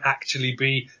thought it might actually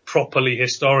be properly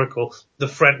historical, the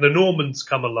Normans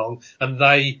come along and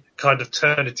they kind of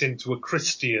turn it into a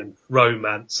Christian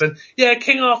romance. And yeah,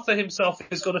 King Arthur himself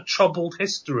has got a troubled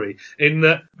history in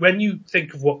that when you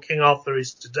think of what King Arthur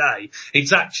is today,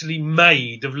 it's actually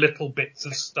made of little bits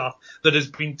of stuff that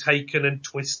has been taken and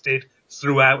twisted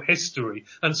throughout history.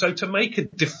 And so to make a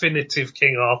definitive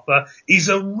King Arthur is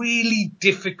a really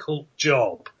difficult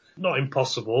job. Not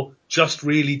impossible, just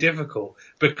really difficult,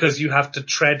 because you have to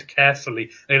tread carefully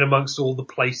in amongst all the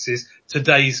places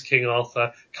today's King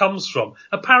Arthur comes from.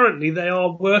 Apparently they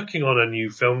are working on a new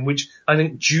film, which I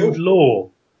think Jude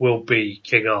Law will be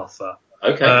King Arthur.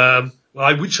 Okay.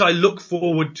 Which I look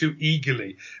forward to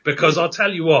eagerly, because I'll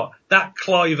tell you what, that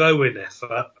Clive Owen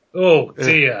effort, oh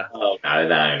dear. Oh,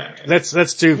 no.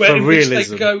 Let's do for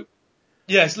realism.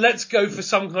 Yes, let's go for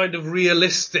some kind of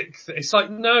realistic. It's like,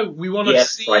 no, we want to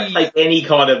see. Like, take any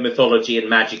kind of mythology and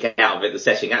magic out of it. The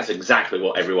setting, that's exactly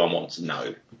what everyone wants to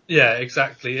know. Yeah,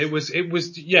 exactly. It was.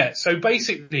 Yeah. So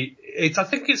basically, I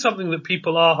think it's something that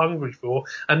people are hungry for,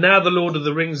 and now the Lord of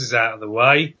the Rings is out of the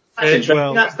way. That's interesting.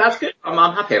 Well, that's good.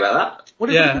 I'm happy about that. What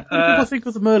do people think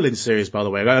of the Merlin series, by the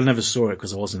way? I never saw it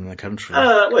because I wasn't in the country.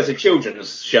 Well, it's a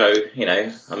children's show, you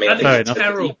know. I mean, I think it's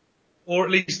terrible, or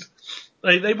at least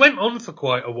they went on for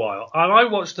quite a while. And I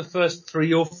watched the first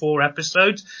 3 or 4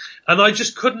 episodes, and I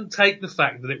just couldn't take the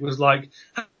fact that it was like,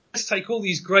 let's take all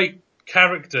these great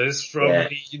characters from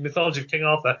the mythology of King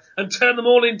Arthur and turn them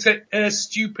all into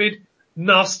stupid,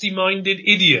 nasty-minded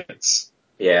idiots.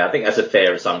 Yeah, I think that's a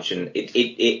fair assumption.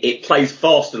 It plays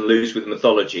fast and loose with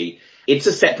mythology. It's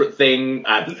a separate thing,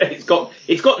 and it's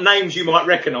got names you might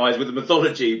recognise with the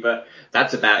mythology, but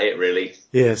that's about it, really.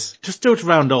 Yes. Just still to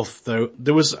round off, though,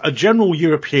 there was a general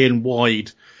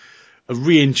European-wide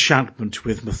re-enchantment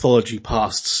with mythology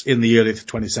pasts in the early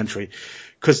 20th century.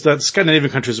 Because the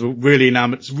Scandinavian countries were really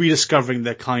now rediscovering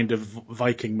their kind of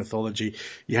Viking mythology.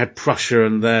 You had Prussia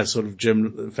and their sort of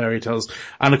German fairy tales.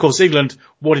 And of course England,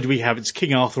 what did we have? It's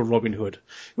King Arthur and Robin Hood.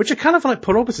 Which are kind of like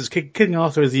polar opposites. King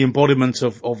Arthur is the embodiment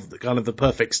of the kind of the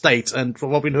perfect state, and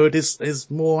Robin Hood is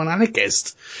more an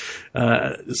anarchist,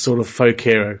 sort of folk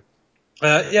hero.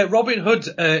 Robin Hood,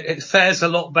 it fares a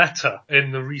lot better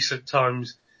in the recent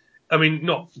times. I mean,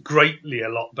 not greatly a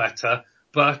lot better.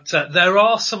 But there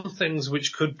are some things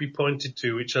which could be pointed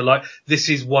to, which are like, this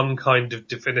is one kind of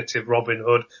definitive Robin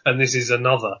Hood, and this is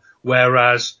another.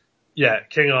 Whereas,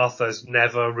 King Arthur's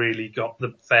never really got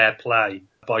the fair play,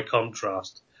 by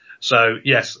contrast. So,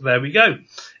 yes, there we go.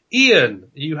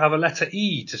 Ian, you have a letter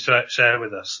E to share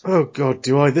with us. Oh God,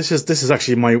 do I? This is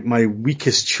actually my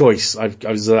weakest choice. I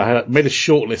made a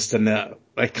shortlist, and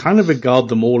I kind of regard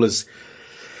them all as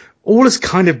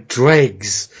kind of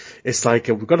dregs. It's like,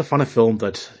 we've got to find a film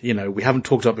that, you know, we haven't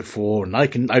talked about before,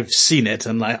 and I've seen it,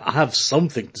 and I have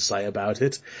something to say about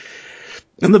it.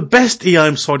 And the best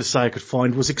I'm sorry to say I could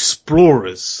find was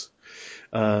Explorers.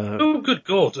 Oh, good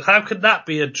God. How could that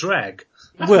be a drag?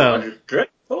 Well,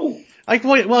 I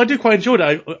do quite enjoy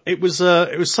it. It was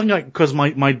something like, because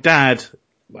my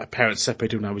parents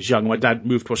separated when I was young. My dad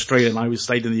moved to Australia, and I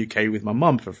stayed in the UK with my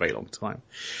mum for a very long time.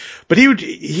 But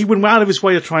he went out of his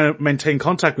way to try to maintain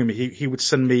contact with me. He would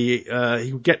send me,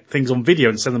 he would get things on video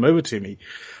and send them over to me.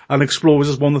 And Explorers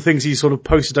was one of the things he sort of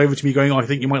posted over to me going, I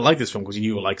think you might like this film, because he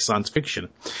knew I like science fiction.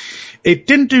 It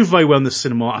didn't do very well in the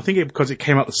cinema. I think because it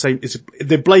came out the same,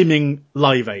 they're blaming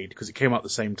Live Aid because it came out at the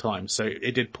same time. So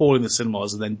it did poor in the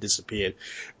cinemas and then disappeared.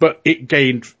 But it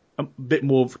gained a bit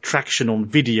more traction on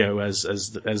video as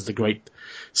the great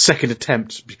second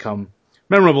attempt become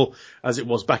memorable as it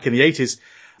was back in the 80s.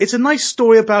 It's a nice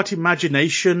story about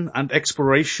imagination and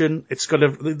exploration. It's got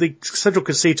the central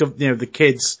conceit of, you know, the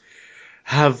kids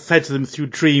have fed to them through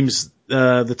dreams,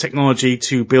 the technology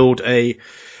to build a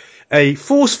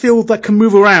force field that can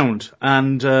move around.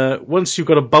 And, once you've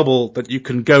got a bubble that you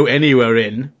can go anywhere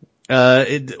in,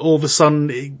 all of a sudden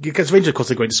it gets very interesting. Of course,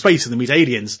 they go into space and they meet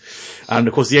aliens, and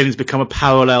of course the aliens become a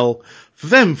parallel for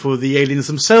them, for the aliens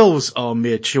themselves are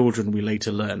mere children, we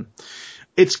later learn.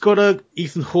 It's got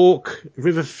Ethan Hawke,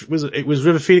 River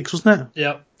Phoenix, wasn't it?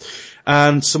 Yeah.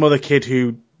 And some other kid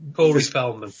who Corey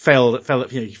Feldman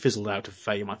he fizzled out of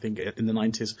fame, I think, in the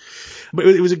 90s. But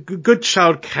it was a good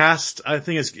child cast. I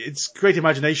think it's great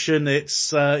imagination.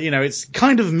 It's it's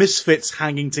kind of misfits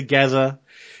hanging together.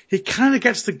 He kind of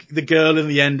gets the girl in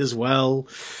the end as well.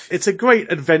 It's a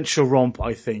great adventure romp,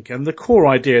 I think, and the core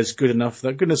idea is good enough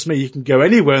that, goodness me, you can go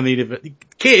anywhere in the universe.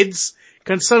 Kids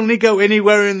can suddenly go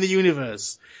anywhere in the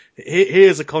universe.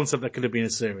 Here's a concept that could have been a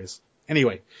series.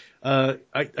 Anyway, I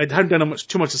haven't done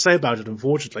too much to say about it,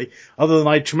 unfortunately, other than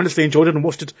I tremendously enjoyed it and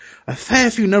watched it a fair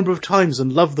few number of times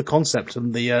and loved the concept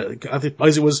and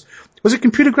was it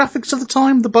computer graphics at the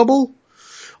time, the bubble?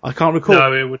 I can't recall.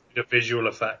 No, it would be a visual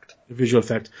effect. A visual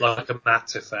effect. Like a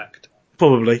matte effect.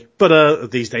 Probably. But,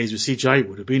 these days with CGI it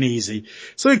would have been easy.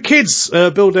 So kids,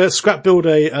 build a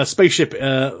spaceship,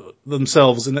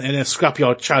 themselves in a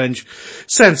scrapyard challenge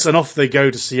sense, and off they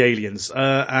go to see aliens,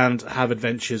 and have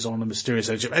adventures on a mysterious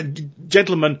edge.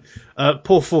 Gentlemen,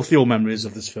 pour forth your memories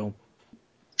of this film.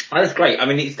 Oh, that's great. I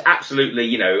mean, it's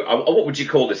absolutely, what would you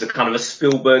call this? A kind of a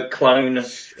Spielberg clone?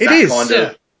 That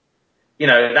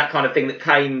kind of thing that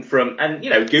came from, and,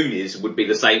 Goonies would be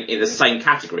in the same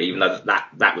category, even though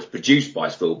that was produced by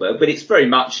Spielberg, but it's very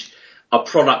much a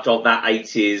product of that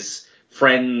 80s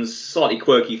Friends, slightly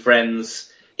quirky Friends.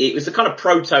 It was the kind of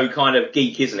proto kind of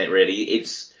geek, isn't it, really?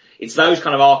 It's those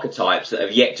kind of archetypes that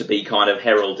have yet to be kind of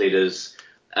heralded as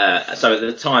So at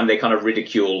the time they kind of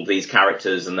ridiculed these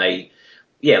characters, and they,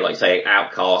 like say,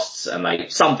 outcasts,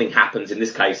 and something happens. In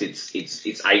this case,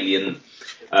 it's alien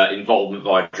involvement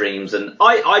via dreams, and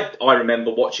I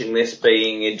remember watching this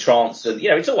being entranced, and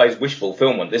it's always wish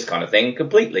fulfillment, this kind of thing,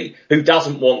 completely. Who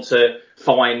doesn't want to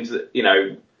find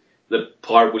the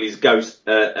Pirate Willie's ghost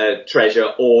treasure,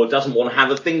 or doesn't want to have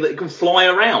a thing that can fly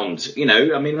around?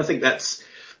 I mean, I think that's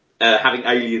having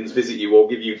aliens visit you or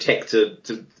give you tech to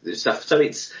stuff. So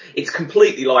it's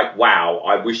completely like, wow,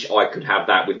 I wish I could have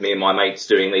that with me and my mates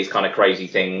doing these kind of crazy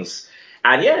things.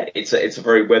 And it's a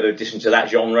very weather addition to that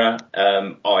genre.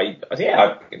 I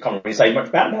can't really say much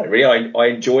about that, really. I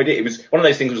enjoyed it. It was one of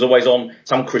those things that was always on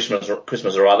some Christmas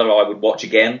or other I would watch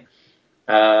again.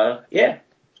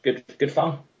 Good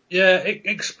fun. Yeah,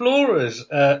 Explorers.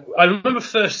 I remember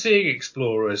first seeing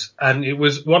Explorers, and it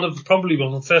was probably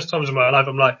one of the first times in my life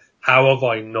I'm like, how have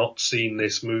I not seen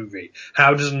this movie?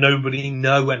 How does nobody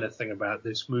know anything about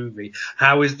this movie?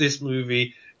 How is this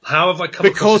movie? How have I come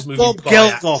across this movie? Because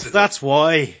Bob Geldof, that's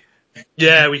why.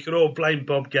 Yeah, we could all blame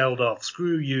Bob Geldof.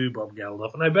 Screw you, Bob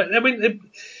Geldof. No, but I mean,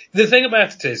 the thing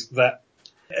about it is that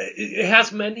it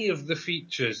has many of the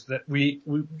features that we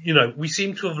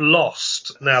seem to have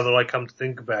lost now that I come to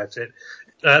think about it,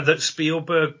 that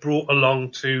Spielberg brought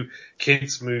along to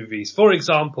kids' movies. For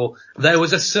example, there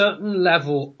was a certain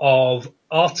level of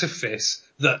artifice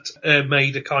that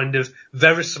made a kind of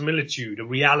verisimilitude, a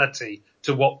reality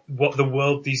to what the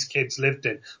world these kids lived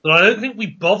in that I don't think we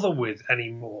bother with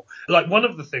anymore. Like, one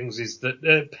of the things is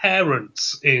that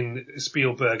parents in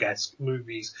Spielberg-esque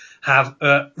movies have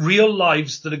real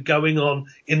lives that are going on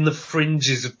in the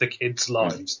fringes of the kids'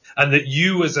 lives, and that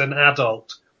you as an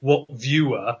adult,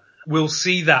 viewer, will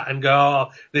see that and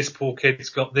go, this poor kid's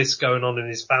got this going on in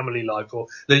his family life, or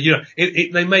that,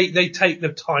 they take the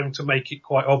time to make it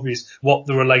quite obvious what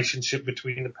the relationship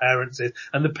between the parents is,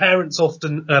 and the parents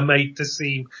often are made to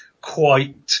seem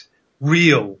quite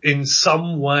real in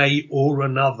some way or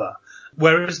another.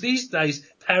 Whereas these days,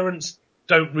 parents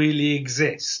don't really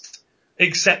exist,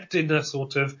 except in a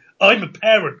sort of, I'm a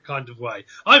parent kind of way.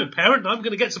 I'm a parent, I'm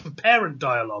going to get some parent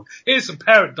dialogue. Here's some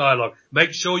parent dialogue.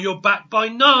 Make sure you're back by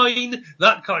 9,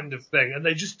 that kind of thing. And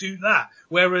they just do that.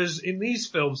 Whereas in these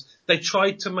films, they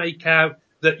try to make out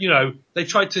that, they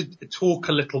try to talk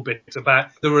a little bit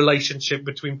about the relationship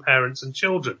between parents and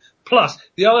children. Plus,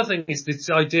 the other thing is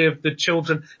this idea of the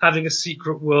children having a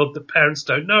secret world that parents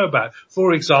don't know about.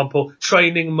 For example,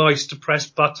 training mice to press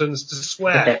buttons to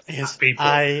swear at people.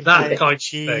 That kind of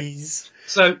thing.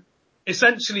 So,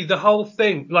 essentially, the whole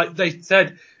thing, like they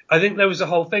said, I think there was a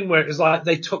whole thing where it was like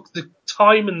they took the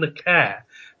time and the care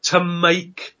to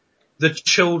make the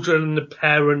children and the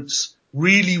parents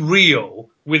really real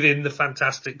within the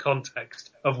fantastic context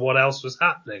of what else was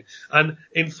happening. And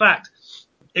in fact,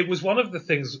 it was one of the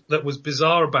things that was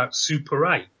bizarre about Super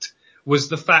 8 was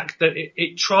the fact that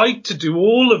it tried to do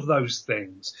all of those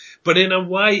things, but in a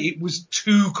way it was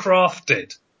too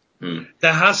crafted.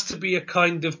 There has to be a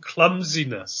kind of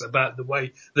clumsiness about the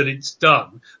way that it's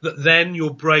done that then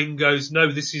your brain goes,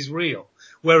 no, this is real.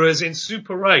 Whereas in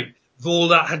Super 8, all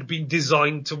that had been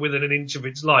designed to within an inch of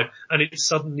its life, and it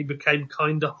suddenly became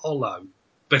kind of hollow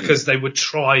because they were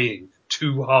trying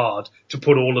too hard to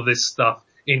put all of this stuff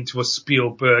into a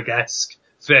Spielberg-esque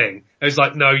thing. It was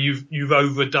like, no, you've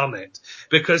overdone it.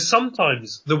 Because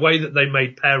sometimes the way that they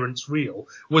made parents real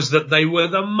was that they were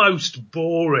the most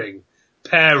boring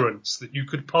parents that you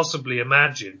could possibly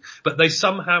imagine, but they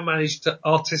somehow managed to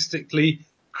artistically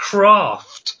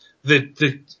craft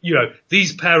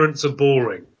these parents are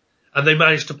boring. And they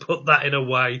managed to put that in a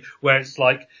way where it's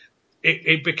like,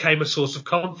 it became a source of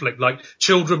conflict. Like,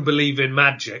 children believe in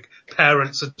magic.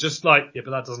 Parents are just like, yeah, but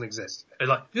that doesn't exist. They're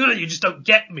like, you just don't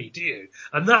get me, do you?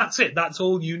 And that's it. That's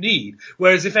all you need.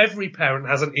 Whereas if every parent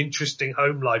has an interesting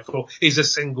home life, or is a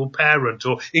single parent,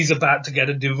 or is about to get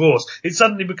a divorce, it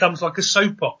suddenly becomes like a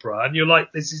soap opera. And you're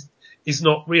like, this is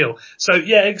not real. So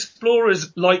yeah,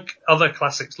 Explorers, like other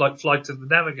classics like Flight of the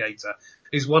Navigator,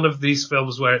 is one of these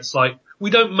films where it's like, we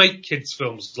don't make kids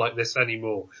films like this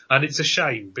anymore. And it's a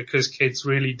shame because kids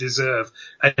really deserve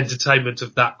entertainment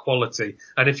of that quality.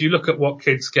 And if you look at what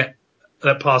kids get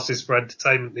that passes for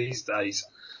entertainment these days,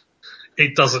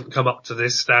 it doesn't come up to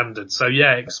this standard. So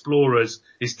yeah, Explorers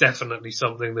is definitely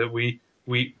something that we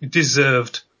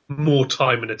deserved more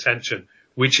time and attention,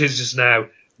 which is just now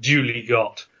duly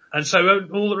got. And so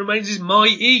all that remains is my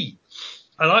E.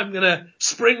 And I'm going to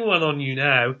spring one on you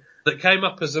now that came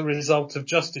up as a result of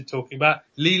Justin talking about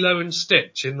Lilo and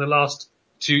Stitch in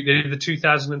the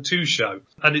 2002 show.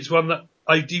 And it's one that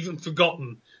I'd even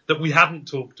forgotten that we hadn't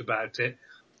talked about it.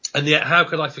 And yet, how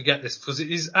could I forget this? Because it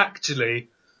is actually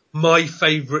my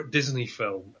favourite Disney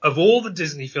film. Of all the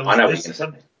Disney films, I know this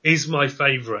one is my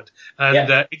favourite.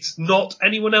 And it's not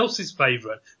anyone else's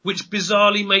favourite, which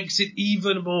bizarrely makes it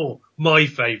even more my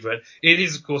favourite. It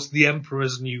is, of course, The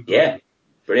Emperor's New Groove. Yeah,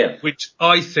 brilliant. Which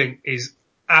I think is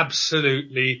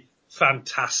absolutely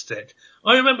fantastic.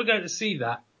 I remember going to see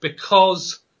that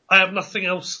because I had nothing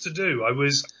else to do. I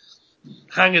was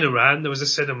hanging around. There was a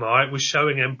cinema. It was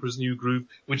showing Emperor's New Groove,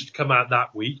 which had come out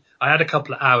that week. I had a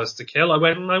couple of hours to kill. I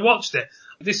went and I watched it.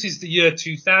 This is the year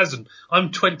 2000.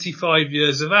 I'm 25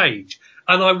 years of age.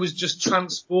 And I was just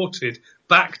transported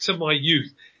back to my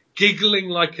youth, giggling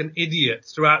like an idiot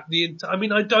throughout the entire... I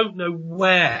mean, I don't know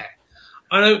where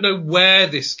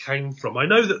this came from. I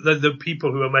know that the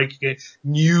people who are making it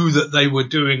knew that they were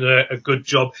doing a good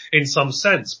job in some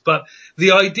sense, but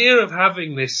the idea of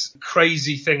having this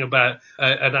crazy thing about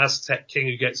an Aztec king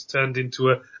who gets turned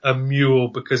into a mule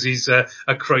because he's a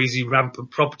crazy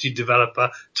rampant property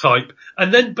developer type,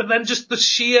 but then just the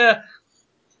sheer...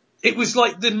 It was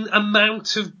like the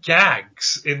amount of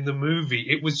gags in the movie.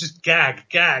 It was just gag,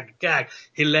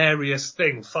 hilarious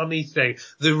thing, funny thing.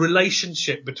 The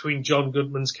relationship between John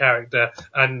Goodman's character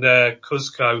and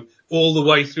Kuzco all the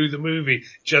way through the movie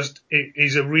just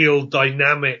is a real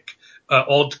dynamic,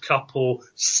 odd couple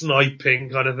sniping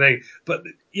kind of thing. But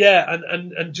yeah,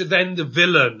 and then the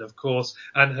villain, of course,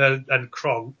 and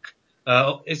Kronk.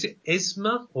 Is it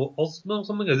Isma or Ozma or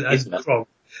something? Isma. Kronk.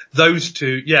 Those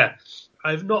two, yeah.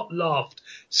 I've not laughed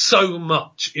so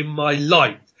much in my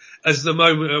life as the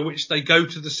moment at which they go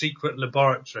to the secret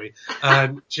laboratory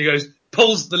and she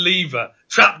pulls the lever,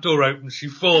 trapdoor opens, she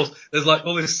falls, there's like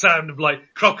all this sound of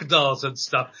like crocodiles and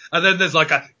stuff, and then there's like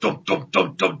a dum dum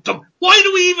dum dum dum. Why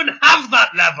do we even have that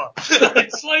lever?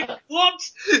 It's like, what?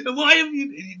 Why have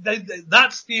you,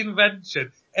 that's the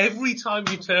invention. Every time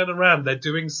you turn around, they're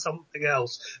doing something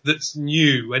else that's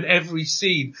new, and every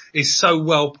scene is so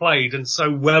well played and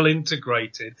so well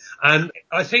integrated. And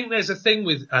I think there's a thing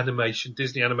with animation,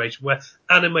 Disney animation, where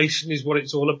animation is what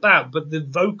it's all about, but the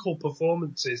vocal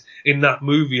performances in that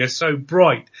movie are so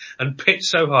bright and pitched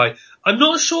so high. I'm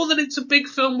not sure that it's a big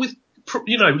film with,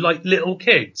 like little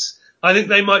kids. I think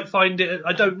they might find it,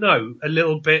 I don't know, a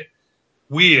little bit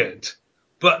weird.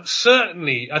 But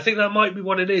certainly, I think that might be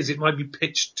what it is. It might be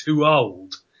pitched too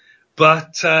old.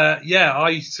 But,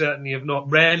 I certainly have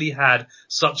rarely had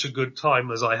such a good time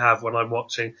as I have when I'm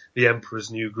watching The Emperor's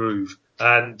New Groove.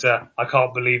 And, I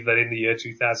can't believe that in the year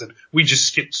 2000, we just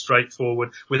skipped straight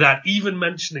forward without even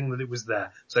mentioning that it was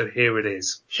there. So here it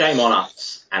is. Shame on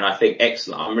us. And I think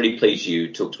excellent. I'm really pleased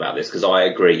you talked about this because I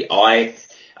agree.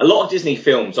 A lot of Disney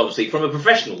films, obviously, from a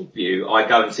professional view, I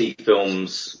go and see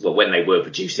films, when they were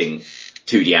producing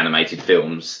 2D animated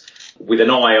films with an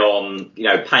eye on,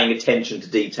 paying attention to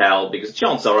detail because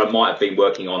chances are I might have been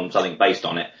working on something based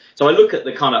on it. So I look at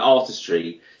the kind of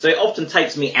artistry. So it often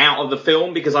takes me out of the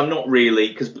film because I'm not really,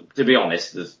 because to be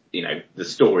honest, the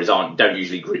stories don't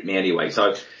usually grip me anyway.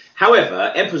 So,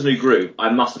 however, Emperor's New Groove, I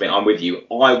must admit, I'm with you.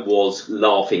 I was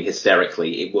laughing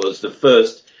hysterically. It was the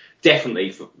first,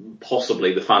 definitely,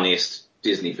 possibly the funniest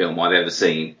Disney film I've ever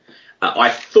seen.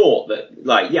 I thought that,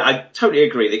 I totally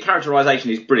agree. The characterization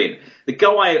is brilliant. The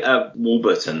guy,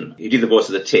 Warburton, who did the voice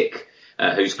of the Tick,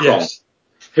 who's Kronk,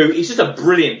 who is just a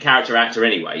brilliant character actor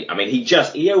anyway. I mean,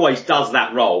 he always does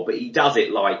that role, but he does it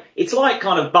it's like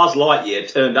kind of Buzz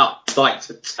Lightyear turned up,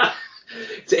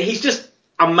 he's just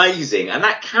amazing. And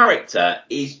that character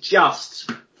is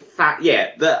just fat.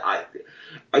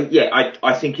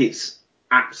 I think it's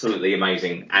absolutely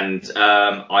amazing. And,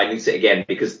 I need to see it again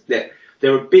because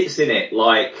there were bits in it,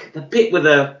 like the bit with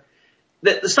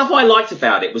the stuff I liked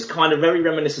about it was kind of very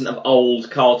reminiscent of old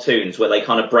cartoons where they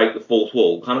kind of break the fourth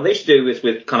wall. Kind of, they used to do this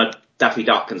with kind of Daffy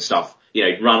Duck and stuff,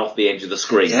 run off the edge of the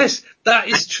screen. Yes, that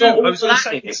is true. I was going to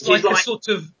say, it's like a sort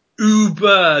of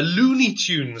uber Looney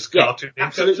Tunes cartoon. Yeah,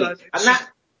 absolutely.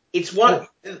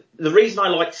 The reason I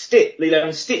like Lilo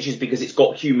and Stitch is because it's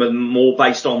got humour more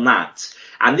based on that.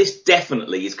 And this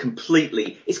definitely is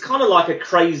it's kind of like a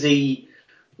crazy,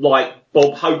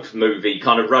 Bob Hope movie,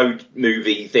 kind of road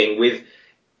movie thing with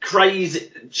crazy,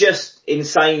 just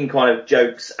insane kind of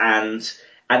jokes and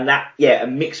that,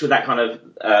 and mixed with that kind of,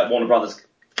 Warner Brothers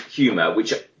humour,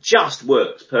 which just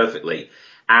works perfectly.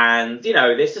 And,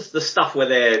 there's just the stuff where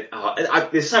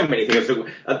there's so many things.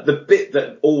 The bit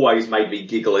that always made me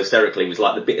giggle hysterically was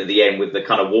like the bit at the end with the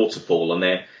kind of waterfall and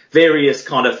their various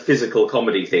kind of physical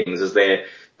comedy things as they're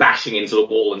bashing into the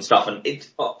wall and stuff. And it's,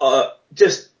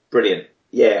 just brilliant.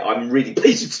 Yeah, I'm really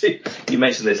pleased you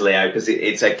mentioned this, Leo, because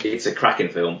it's a cracking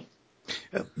film.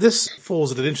 This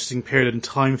falls at an interesting period in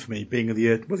time for me, being in the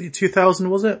year 2000,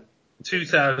 was it?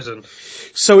 2000.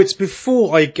 So it's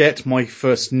before I get my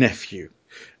first nephew.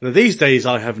 Now, these days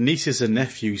I have nieces and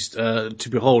nephews to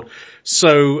behold.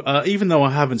 So even though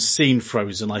I haven't seen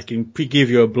Frozen, I can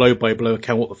give you a blow-by-blow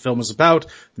account what the film is about,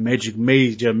 the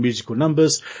major musical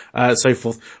numbers, so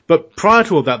forth. But prior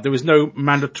to all that, there was no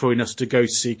mandatoriness to go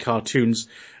see cartoons,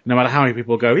 no matter how many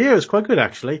people go, yeah, it was quite good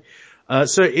actually.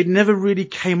 So it never really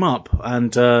came up,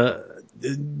 and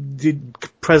the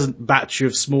present batch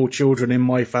of small children in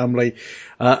my family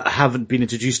haven't been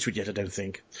introduced to it yet, I don't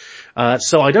think.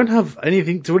 So I don't have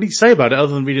anything to really say about it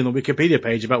other than reading the Wikipedia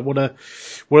page about what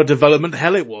a development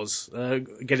hell it was,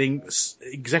 getting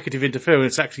executive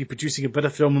interference, actually producing a better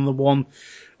film than the one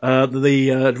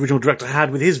the original director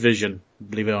had with his vision,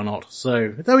 believe it or not.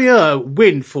 So there we are,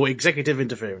 win for executive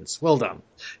interference. Well done.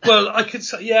 Well, I could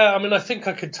say, yeah, I mean, I think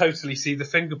I could totally see the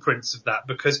fingerprints of that,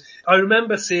 because I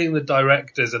remember seeing the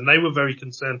directors and they were very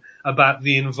concerned about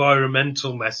the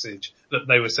environmental message that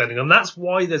they were sending. And that's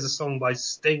why there's a song by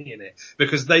Sting in it,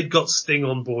 because they'd got Sting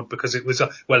on board because it was,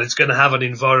 it's going to have an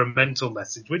environmental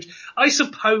message, which I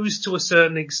suppose to a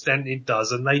certain extent it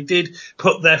does. And they did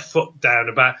put their foot down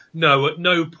about, no, at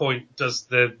no point does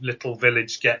the little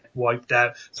village get wiped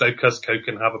out so Cuzco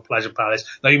can have a pleasure palace.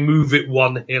 They move it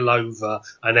one hill over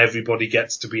and everybody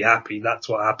gets to be happy. That's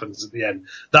what happens at the end.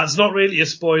 That's not really a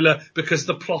spoiler because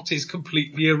the plot is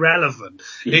completely irrelevant.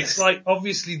 Yes. It's like,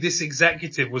 obviously this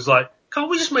executive was like, can't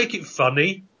we just make it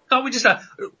funny? Can't we just have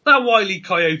that Wile E.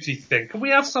 Coyote thing? Can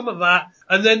we have some of that?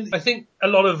 And then I think a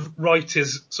lot of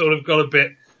writers sort of got a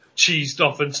bit cheesed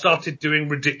off and started doing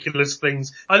ridiculous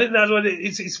things. I think that's what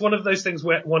it's one of those things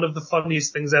where one of the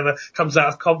funniest things ever comes out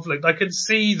of conflict. I can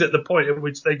see that the point at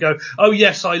which they go, oh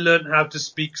yes, I learned how to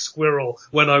speak squirrel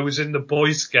when I was in the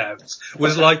Boy Scouts,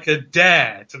 was like a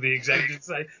dare to the executive to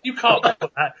say, you can't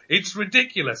put that, it's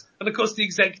ridiculous. And of course the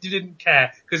executive didn't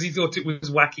care because he thought it was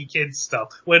wacky kids stuff,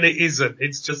 when it isn't.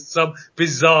 It's just some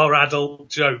bizarre adult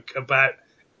joke about,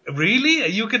 really? Are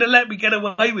you going to let me get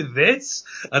away with this?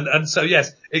 And so,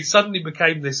 yes, it suddenly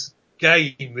became this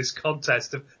game, this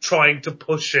contest of trying to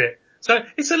push it. So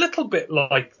it's a little bit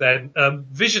like then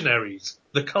Visionaries,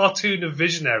 the cartoon of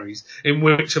Visionaries, in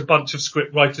which a bunch of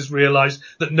script writers realised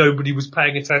that nobody was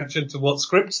paying attention to what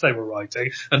scripts they were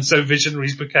writing, and so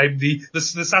Visionaries became the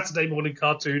Saturday morning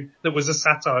cartoon that was a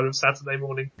satire of Saturday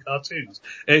morning cartoons.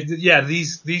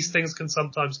 These things can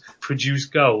sometimes produce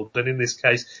gold, and in this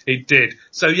case it did.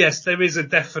 So yes, there is a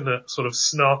definite sort of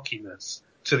snarkiness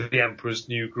to The Emperor's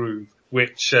New Groove,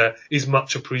 which is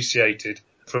much appreciated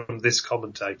from this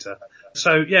commentator.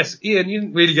 So yes, Ian, you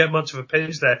didn't really get much of a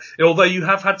pinch there, although you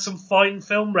have had some fine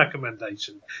film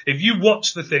recommendations. If you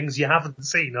watch the things you haven't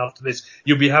seen after this,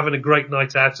 you'll be having a great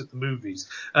night out at the movies.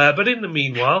 But in the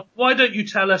meanwhile, why don't you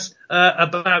tell us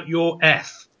about your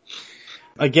F?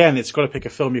 Again, it's got to pick a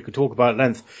film you can talk about at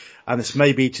length, and this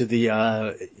may be to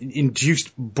the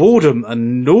induced boredom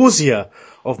and nausea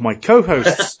of my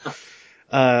co-hosts.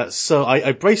 So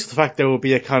I brace the fact there will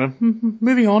be a kind of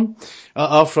moving on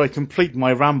after I complete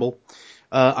my ramble.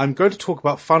 I'm going to talk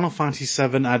about Final Fantasy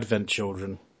VII Advent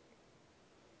Children.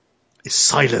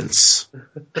 Silence.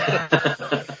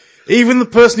 Even the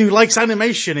person who likes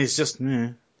animation is just,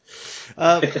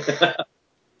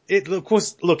 Of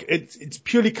course, look, it's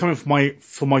purely coming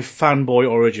from my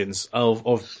fanboy origins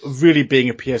of really being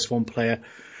a PS1 player.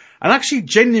 And actually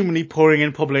genuinely pouring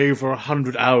in probably over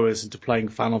 100 hours into playing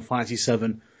Final Fantasy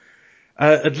VII,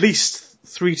 at least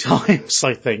 3 times,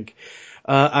 I think.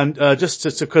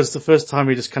 Just because the first time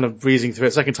you're just kind of breezing through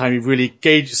it, second time you really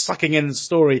sucking in the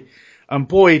story. And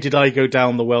boy, did I go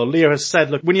down the well. Leo has said,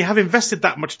 look, when you have invested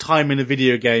that much time in a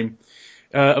video game,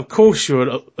 of course you're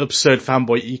an absurd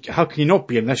fanboy. How can you not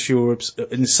be unless you're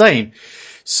insane?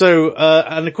 So,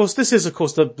 and of course, this is, of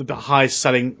course, the highest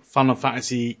selling Final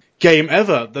Fantasy game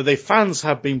ever. The fans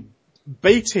have been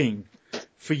baiting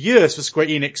for years for Square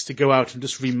Enix to go out and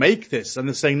just remake this. And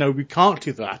they're saying, no, we can't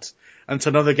do that until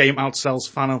another game outsells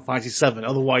Final Fantasy VII.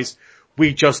 Otherwise,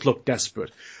 we just look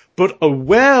desperate. But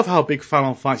aware of how big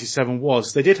Final Fantasy VII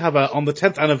was, they did have on the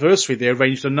 10th anniversary, they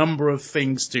arranged a number of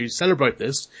things to celebrate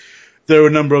this. There were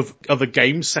a number of other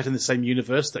games set in the same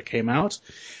universe that came out.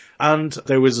 And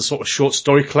there was a sort of short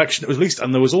story collection that was released,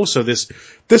 and there was also this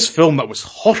film that was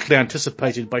hotly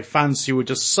anticipated by fans who were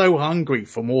just so hungry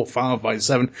for more Final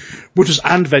Fantasy VII, which was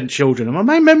Advent Children. And my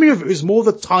main memory of it was more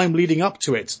the time leading up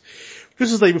to it.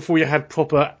 This was the day before you had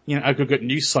proper, aggregate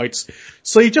news sites.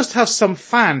 So you just have some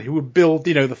fan who would build,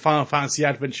 the Final Fantasy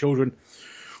Advent Children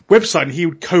website, and he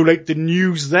would collate the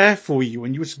news there for you,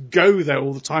 and you would go there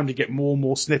all the time to get more and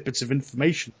more snippets of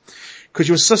information, because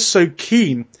you were just so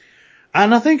keen.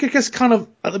 And I think, kind of,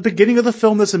 at the beginning of the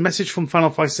film, there's a message from Final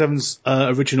Fantasy VII's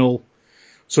original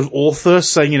sort of author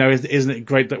saying, isn't it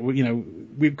great that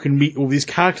we can meet all these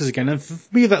characters again? And for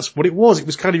me, that's what it was. It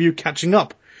was kind of you catching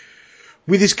up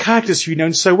with these characters who you've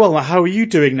known so well. Now, how are you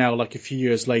doing now, like a few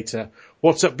years later?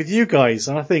 What's up with you guys?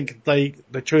 And I think they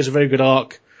chose a very good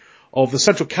arc of the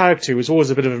central character, who was always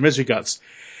a bit of a misery guts,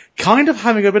 kind of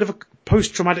having a bit of a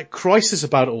post-traumatic crisis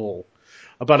about it all,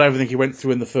 about everything he went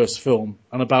through in the first film,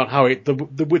 and about how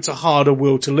it's a harder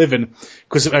world to live in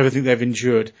because of everything they've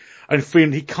endured, and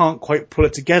feeling he can't quite pull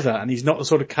it together, and he's not the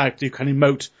sort of character who can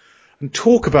emote and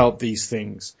talk about these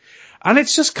things. And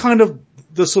it's just kind of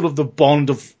the bond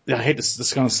of, I hate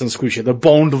this kind of sounds squishy, the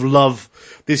bond of love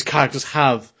these characters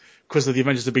have because of the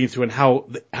adventures they've been through and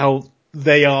how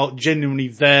they are genuinely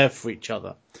there for each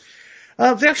other.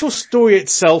 The actual story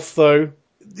itself, though,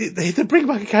 they bring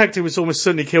back a character who was almost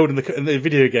certainly killed in the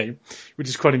video game, which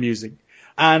is quite amusing.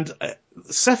 And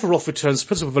Sephiroth returns,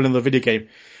 principal villain of the video game.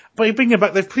 But you bring him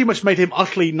back, they've pretty much made him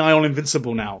utterly nigh on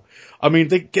invincible now. I mean,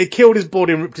 they killed his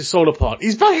body and ripped his soul apart.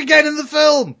 He's back again in the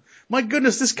film! My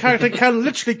goodness, this character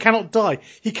literally cannot die.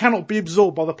 He cannot be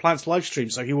absorbed by the plant's life stream,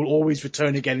 so he will always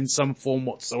return again in some form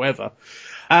whatsoever.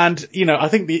 And, I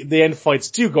think the end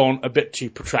fights do go on a bit too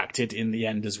protracted in the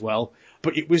end as well.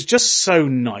 But it was just so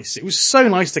nice. It was so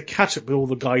nice to catch up with all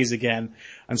the guys again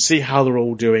and see how they're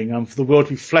all doing, and for the world to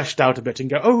be fleshed out a bit and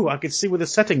go, oh, I can see where the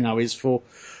setting now is for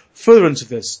further into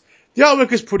this. The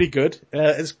artwork is pretty good.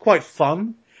 It's quite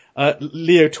fun.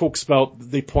 Leo talks about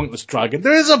the pointless dragon.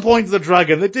 There is a point to the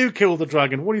dragon. They do kill the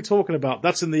dragon. What are you talking about?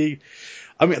 That's they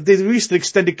released an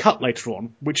extended cut later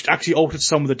on, which actually altered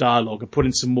some of the dialogue and put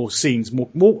in some more scenes,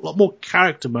 more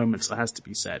character moments, that has to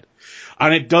be said.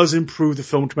 And it does improve the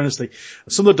film tremendously.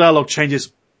 Some of the dialogue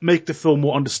changes make the film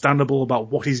more understandable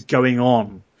about what is going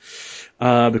on.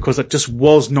 Because that just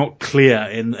was not clear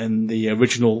in the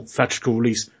original theatrical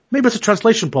release. Maybe it's a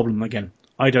translation problem again.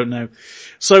 I don't know.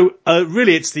 So,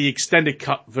 really it's the extended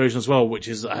cut version as well, which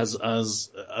has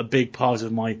a big part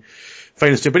of my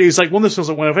famous too. But it was like one of those films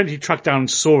that when I eventually tracked down and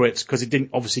saw it, because it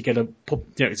didn't obviously get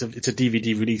it's a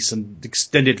DVD release, and the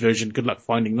extended version, good luck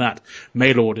finding that.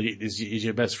 Mail order is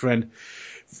your best friend.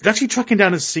 Actually tracking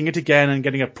down and seeing it again and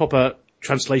getting a proper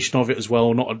translation of it as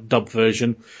well, not a dub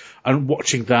version, and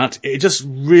watching that,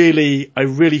 I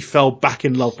really fell back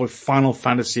in love with Final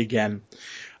Fantasy again.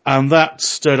 And that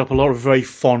stirred up a lot of very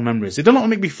fond memories. It did not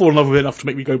make me fall in love with it enough to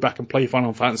make me go back and play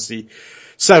Final Fantasy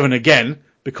VII again,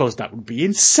 because that would be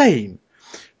insane.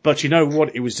 But you know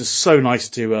what? It was just so nice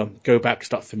to go back to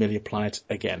that familiar planet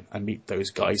again and meet those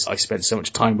guys I spent so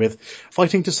much time with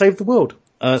fighting to save the world.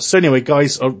 So anyway,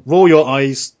 guys, roll your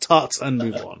eyes, tut, and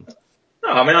move on. No,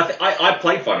 I mean, I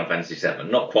played Final Fantasy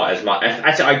VII, not quite as much.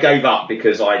 Actually, I gave up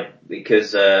because I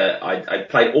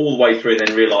played all the way through and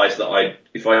then realised that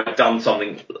if I had done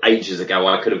something ages ago,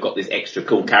 I could have got this extra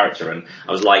cool character, and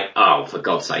I was like, oh, for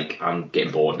God's sake, I'm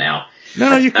getting bored now.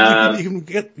 No, you can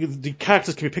get, the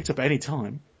characters can be picked up at any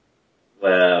time.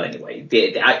 Well, anyway,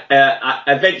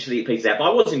 eventually it peaked out, but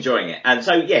I was enjoying it. And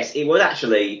so, yes, it was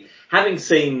actually, having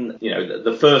seen,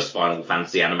 the first Final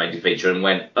Fantasy animated feature and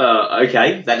went,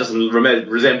 okay, that doesn't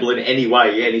resemble in any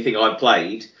way anything I've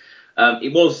played.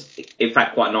 It was, in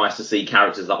fact, quite nice to see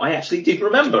characters that I actually did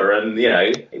remember. And,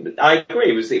 I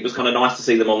agree, it was kind of nice to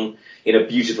see them in a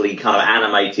beautifully kind of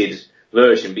animated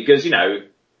version, because,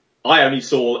 I only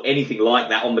saw anything like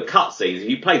that on the cutscenes. If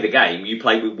you played the game, you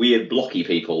played with weird blocky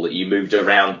people that you moved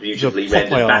around beautifully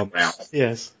rendered backgrounds.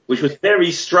 Yes. Which was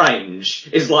very strange.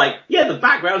 It's like, yeah, the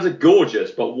backgrounds are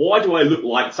gorgeous, but why do I look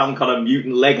like some kind of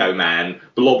mutant Lego man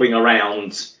blobbing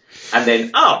around? And then,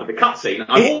 but the cutscene,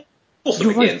 I'm awesome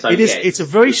again. Right. So, it's a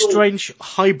very strange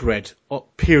hybrid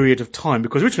period of time,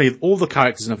 because originally all the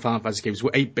characters in the Final Fantasy games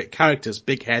were 8-bit characters,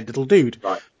 big haired little dude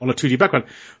on a 2D background.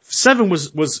 7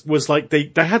 was like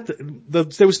they had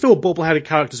there were still bobble-headed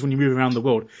characters when you move around the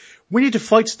world. When you did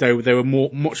fights, though, they were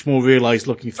much more realised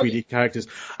looking 3D characters.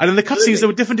 And in the cutscenes, they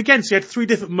were different again, so you had 3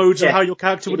 different modes of how your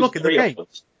character would look in the game.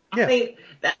 I think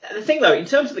the thing, though, in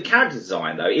terms of the character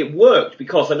design, though, it worked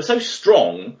because they were so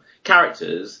strong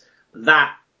characters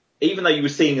that even though you were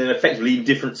seeing them effectively in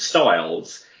different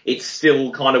styles, it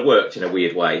still kind of worked in a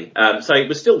weird way. So it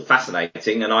was still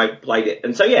fascinating, and I played it.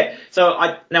 And so, yeah,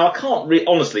 I can't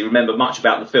honestly remember much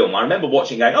about the film. I remember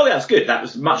watching and going, oh, yeah, that's good. That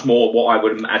was much more what I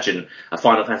would imagine a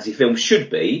Final Fantasy film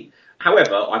should be.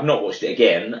 However, I've not watched it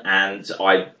again, and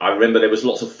I remember there was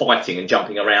lots of fighting and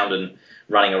jumping around and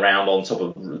running around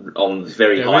on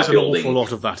very high buildings. There is an awful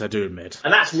lot of that, I do admit.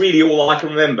 And that's really all I can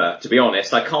remember, to be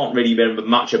honest. I can't really remember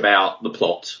much about the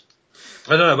plot.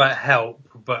 I don't know about Help,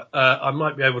 but I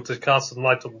might be able to cast some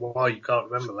light on why you can't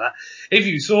remember that. If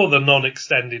you saw the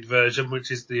non-extended version,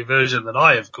 which is the version that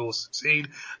I, of course, have seen,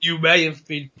 you may have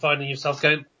been finding yourself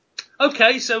going,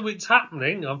 okay, so it's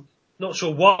happening. I'm not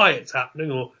sure why it's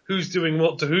happening or who's doing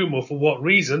what to whom or for what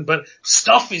reason, but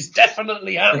stuff is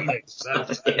definitely happening. So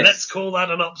Yes. let's call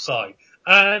that an upside.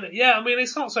 And yeah, I mean,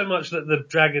 it's not so much that the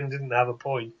dragon didn't have a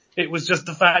point. It was just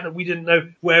the fact that we didn't know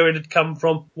where it had come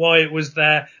from, why it was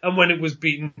there, and when it was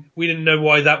beaten, we didn't know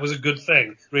why that was a good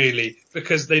thing, really,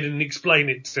 because they didn't explain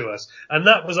it to us. And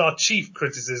that was our chief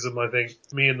criticism, I think,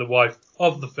 me and the wife,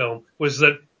 of the film, was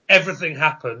that everything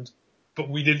happened, but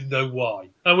we didn't know why.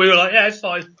 And we were like, yeah, it's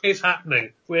fine, it's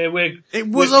happening. We're going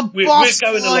along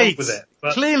with it.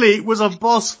 But Clearly, it was a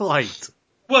boss fight.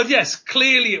 well, yes,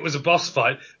 clearly it was a boss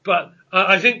fight, but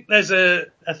I think there's a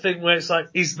thing where it's like,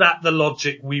 is that the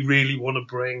logic we really want to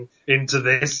bring into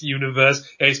this universe?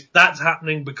 That's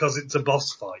happening because it's a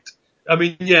boss fight. I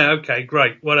mean, yeah, okay,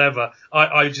 great, whatever.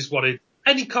 I just wanted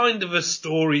any kind of a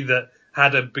story that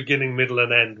had a beginning, middle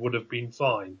and end would have been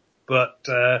fine. But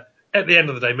at the end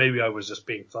of the day, maybe I was just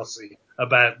being fussy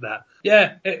about that.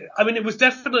 Yeah, it was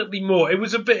definitely more. It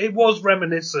was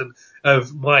reminiscent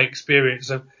of my experience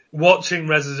of watching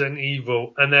Resident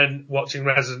Evil and then watching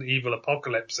Resident Evil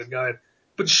Apocalypse and going,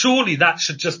 but surely that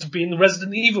should just have been the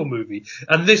Resident Evil movie.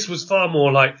 And this was far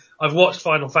more like, I've watched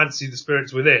Final Fantasy The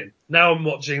Spirits Within. Now I'm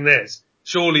watching this.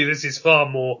 Surely this is far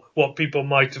more what people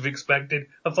might have expected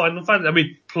of Final Fantasy. I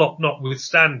mean, plot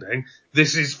notwithstanding,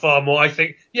 this is far more, I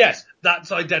think, yes,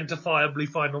 that's identifiably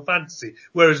Final Fantasy.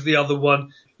 Whereas the other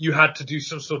one, you had to do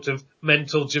some sort of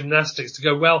mental gymnastics to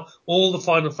go, well, all the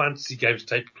Final Fantasy games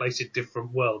take place in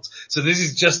different worlds. So this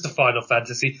is just a Final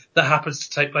Fantasy that happens to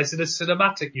take place in a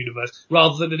cinematic universe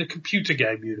rather than in a computer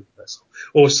game universe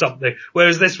or something.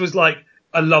 Whereas this was like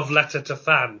a love letter to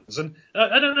fans. And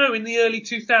I don't know, in the early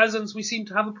 2000s, we seemed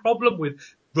to have a problem with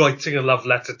writing a love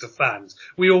letter to fans.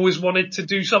 We always wanted to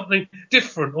do something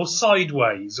different or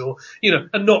sideways or,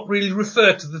 and not really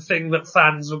refer to the thing that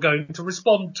fans were going to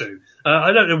respond to.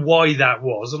 I don't know why that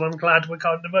was, and I'm glad we're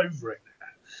kind of over it now.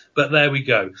 But there we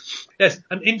go. Yes,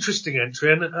 an interesting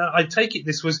entry, and I take it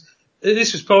this was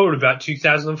probably about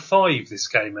 2005 this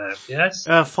came out, yes?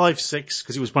 5-6,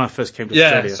 because it was when I first came to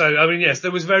Australia. Yeah, so, yes,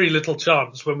 there was very little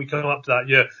chance when we come up to that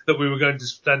year that we were going to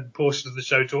spend a portion of the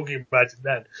show talking about it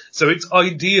then. So it's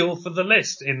ideal for the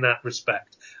list in that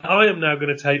respect. I am now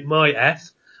going to take my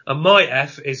F, and my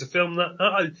F is a film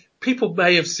that people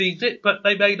may have seen it, but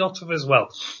they may not have as well.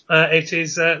 It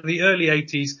is the early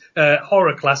 80s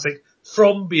horror classic,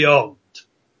 From Beyond.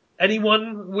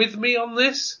 Anyone with me on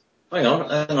this? Hang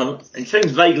on. It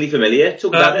seems vaguely familiar.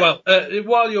 Talk about it.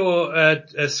 While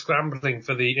you're scrambling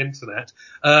for the internet,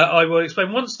 I will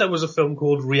explain. Once there was a film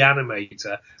called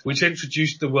Reanimator, which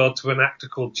introduced the world to an actor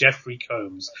called Jeffrey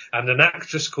Combs and an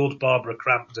actress called Barbara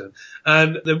Crampton.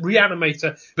 And the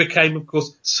Reanimator became, of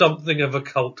course, something of a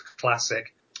cult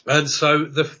classic. And so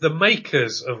the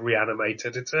makers of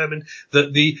Reanimator determined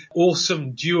that the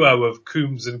awesome duo of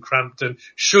Coombs and Crampton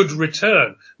should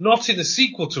return, not in a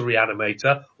sequel to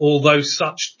Reanimator, although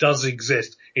such does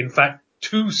exist. In fact,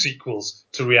 2 sequels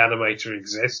to Reanimator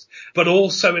exist, but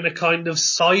also in a kind of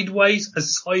sideways, a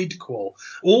sidequel,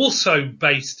 also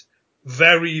based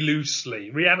very loosely.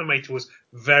 Reanimator was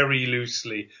very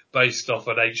loosely based off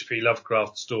an H.P.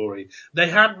 Lovecraft story. They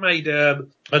had made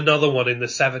another one in the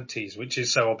 70s, which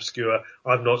is so obscure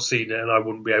I've not seen it and I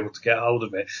wouldn't be able to get hold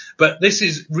of it. But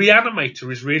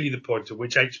Reanimator is really the point at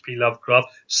which H.P. Lovecraft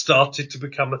started to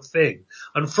become a thing.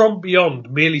 And From Beyond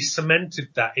merely cemented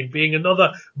that in being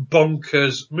another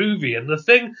bonkers movie. And the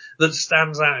thing that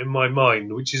stands out in my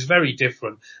mind, which is very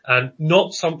different and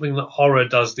not something that horror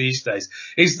does these days,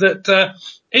 is that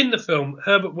in the film,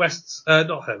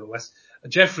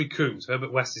 Jeffrey Combs,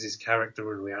 Herbert West is his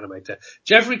character in Reanimator.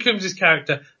 Jeffrey Combs'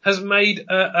 character has made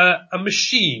a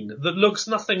machine that looks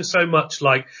nothing so much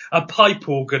like a pipe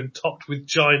organ topped with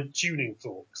giant tuning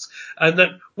forks. And that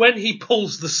when he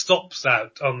pulls the stops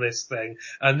out on this thing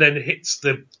and then hits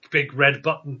the big red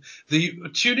button, the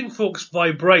tuning forks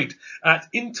vibrate at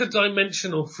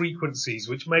interdimensional frequencies,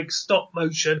 which make stop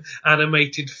motion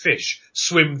animated fish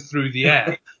swim through the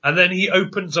air. And then he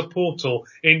opens a portal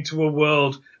into a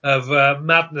world of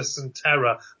madness and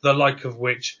terror, the like of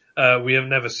which we have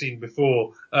never seen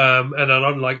before, and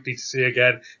are unlikely to see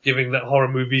again, given that horror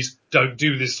movies don't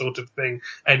do this sort of thing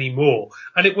anymore.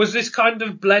 And it was this kind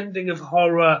of blending of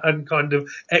horror and kind of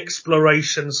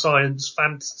exploration, science,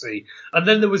 fantasy. And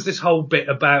then there was this whole bit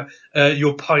about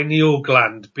your pineal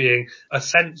gland being a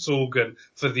sense organ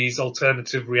for these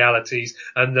alternative realities,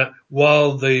 and that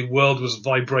while the world was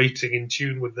vibrating in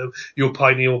tune with them, your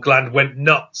pineal gland went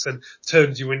nuts and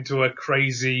turned you into a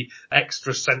crazy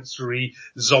extrasensory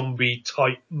zombie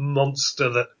type monster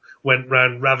that went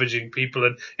round ravaging people,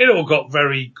 and it all got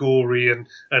very gory and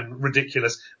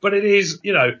ridiculous. But it is,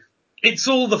 it's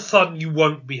all the fun you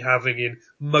won't be having in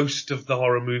most of the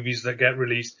horror movies that get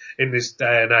released in this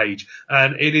day and age.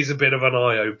 And it is a bit of an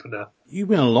eye-opener. You've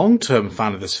been a long-term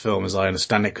fan of this film, as I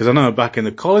understand it, because I know back in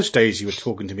the college days you were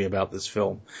talking to me about this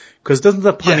film. Because doesn't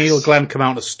the pineal gland come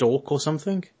out a stalk or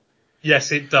something?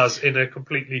 Yes, it does, in a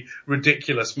completely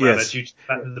ridiculous manner, due to the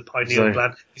fact that the pineal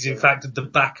gland is in fact at the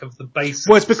back of the base.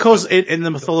 Well, it's because in the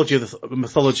mythology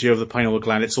of the pineal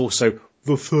gland, it's also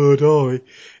the third eye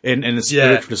in the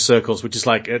spiritualist circles, which is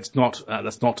like that's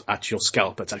not at your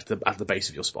scalp, it's at the base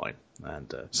of your spine.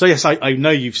 And so yes, I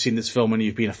know you've seen this film and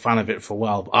you've been a fan of it for a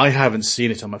while, but I haven't seen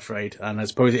it, I'm afraid, and I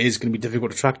suppose it is going to be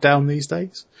difficult to track down these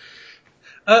days.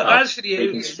 Actually,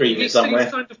 these things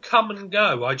kind of come and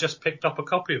go. I just picked up a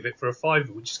copy of it for $5,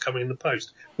 which is coming in the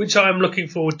post, which I am looking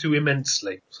forward to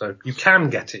immensely. So you can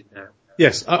get it now.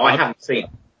 Yes, I haven't seen it.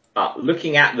 But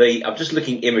I'm just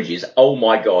looking images. Oh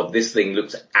my god, this thing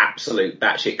looks absolute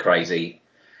batshit crazy.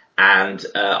 And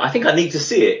I think I need to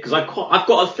see it because I've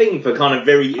got a thing for kind of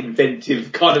very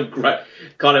inventive, kind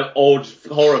of odd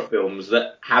horror films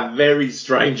that have very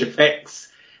strange effects.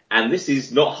 And this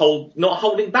is not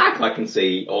holding back, I can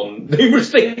see, on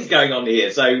numerous things going on here.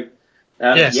 So,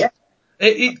 yes. Yeah.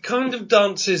 It kind of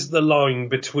dances the line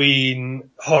between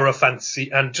horror fantasy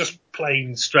and just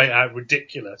plain straight out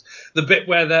ridiculous. The bit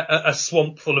where a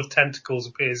swamp full of tentacles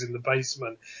appears in the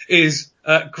basement is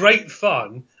great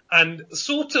fun and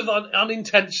sort of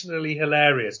unintentionally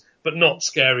hilarious, but not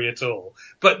scary at all.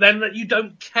 But then that you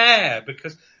don't care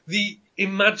because the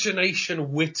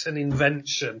imagination, wit and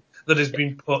invention that has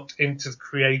been put into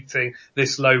creating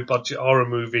this low-budget horror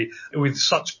movie with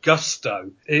such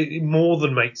gusto, it more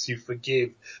than makes you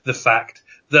forgive the fact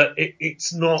that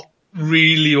it's not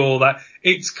really all that.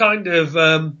 It's kind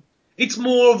of, it's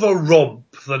more of a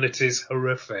romp than it is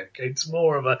horrific. It's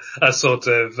more of a sort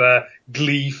of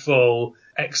gleeful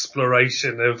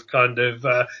exploration of kind of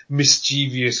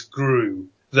mischievous Gru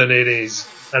than it is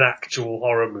an actual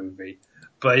horror movie.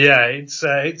 But yeah, it's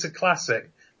a classic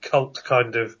cult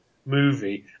kind of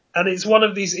movie, and it's one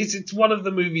of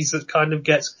the movies that kind of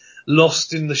gets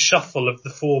lost in the shuffle of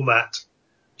the format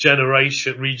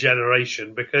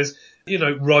regeneration because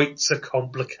rights are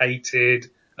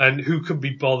complicated and who can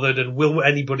be bothered and will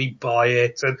anybody buy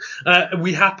it, and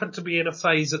we happen to be in a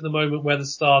phase at the moment where the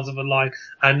stars have aligned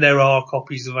and there are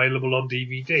copies available on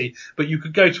DVD, but you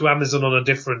could go to Amazon on a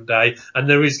different day and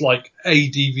there is like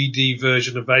a DVD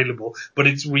version available, but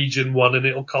it's region 1 and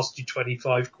it'll cost you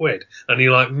 £25 and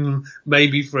you're like,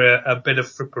 maybe for a bit of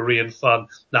frippery and fun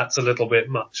that's a little bit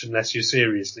much unless you're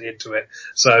seriously into it.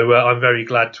 So I'm very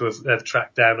glad to have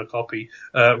tracked down a copy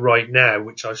right now,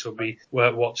 which I shall be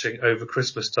watching over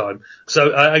Christmas time.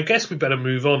 So I guess we better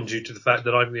move on due to the fact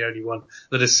that I'm the only one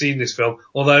that has seen this film,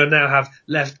 although I now have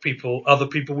left other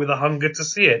people with a hunger to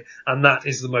see it, and that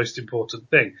is the most important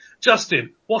thing.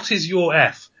 Justin, what is your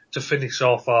F to finish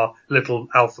off our little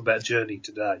alphabet journey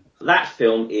today? That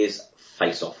film is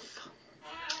Face Off.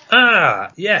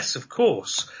 Ah, yes, of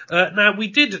course. Now, we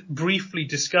did briefly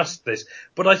discuss this,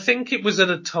 but I think it was at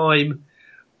a time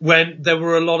when there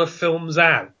were a lot of films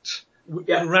out.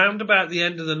 Yeah. Around about the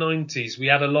end of the 90s, we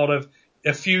had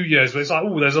a few years where it's like,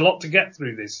 there's a lot to get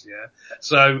through this year.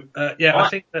 So, I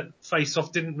think that Face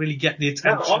Off didn't really get the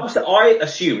attention. No, I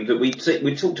assumed that we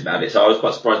talked about it, so I was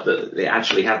quite surprised that it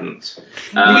actually hadn't.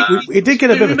 We did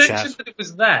get a bit of a chat. We mentioned that it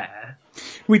was there.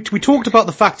 We talked about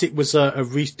the fact it was a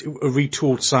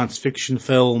retooled science fiction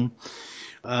film.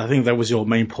 I think that was your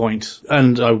main point,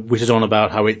 and I witted on about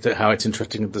how it's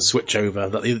interesting the switch over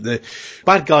that the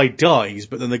bad guy dies,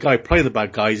 but then the guy playing the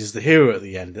bad guys is the hero at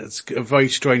the end. It's a very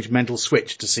strange mental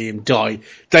switch to see him die,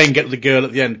 then get the girl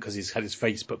at the end because he's had his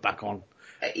face put back on.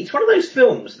 It's one of those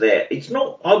films that it's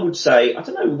not. I would say I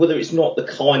don't know whether it's not the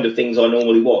kind of things I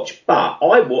normally watch, but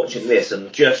I watching this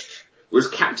and just was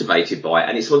captivated by it,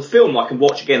 and it's a film I can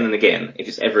watch again and again if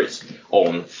it's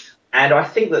on, and I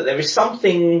think that there is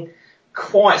something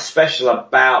quite special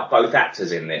about both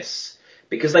actors in this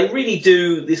because they really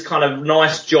do this kind of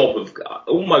nice job of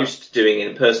almost doing an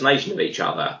impersonation of each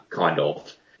other, kind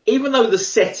of. even though the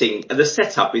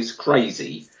setup is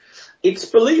crazy, it's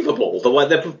believable the way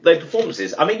their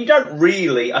performances. I mean, you don't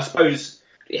really, I suppose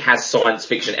it has science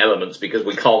fiction elements because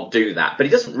we can't do that, but it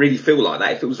doesn't really feel like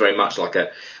that. It feels very much like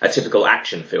a typical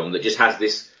action film that just has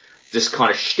this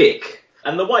kind of shtick.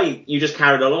 And the way you just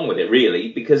carried along with it,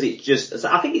 really, because it's just,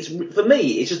 I think it's, for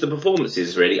me, it's just the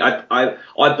performances, really.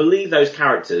 I believe those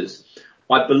characters.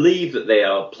 I believe that they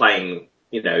are playing,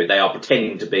 they are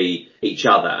pretending to be each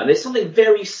other. And there's something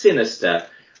very sinister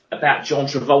about John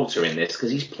Travolta in this,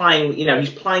 because he's playing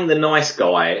the nice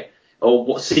guy, or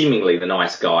what seemingly the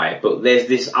nice guy, but there's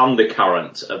this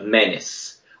undercurrent of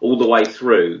menace all the way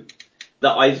through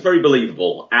that is very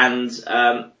believable. And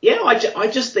I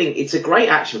just think it's a great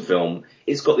action film.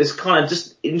 It's got this kind of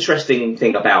just interesting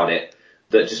thing about it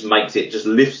that just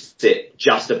lifts it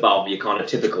just above your kind of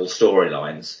typical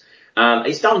storylines.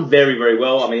 It's done very, very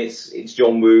well. I mean, it's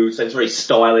John Woo, so it's very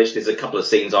stylish. There's a couple of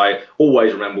scenes I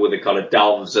always remember with the kind of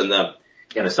doves and the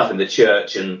stuff in the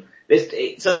church, and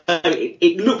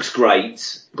it looks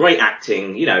great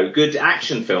acting, good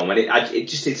action film, and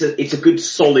it's a good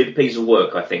solid piece of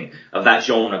work, I think, of that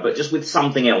genre, but just with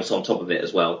something else on top of it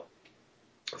as well.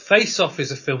 Face Off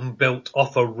is a film built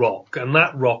off a rock, and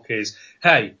that rock is,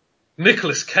 hey,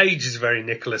 Nicolas Cage is very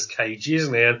Nicolas Cagey,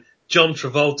 isn't he? And John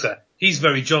Travolta, he's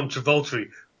very John Travolta-y.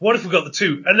 What if we got the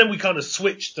two, and then we kind of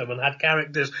switched them and had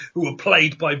characters who were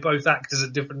played by both actors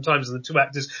at different times, and the two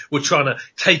actors were trying to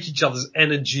take each other's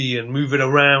energy and move it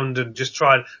around and just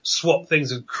try and swap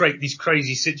things and create these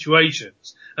crazy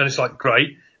situations. And it's like,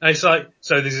 great. And it's like,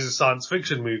 so this is a science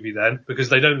fiction movie then, because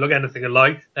they don't look anything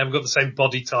alike, they haven't got the same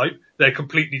body type, they're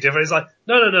completely different. It's like,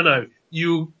 no.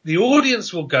 The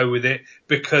audience will go with it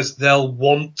because they'll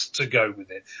want to go with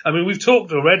it. I mean, we've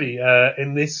talked already,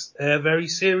 in this, very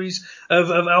series of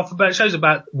Alphabet shows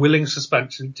about willing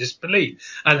suspension of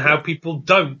disbelief and how people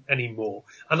don't anymore.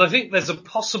 And I think there's a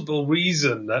possible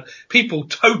reason that people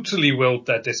totally willed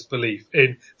their disbelief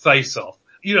in Face Off.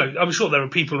 I'm sure there are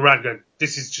people around going,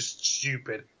 this is just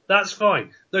stupid. That's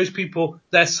fine. Those people,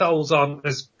 their souls aren't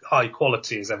as high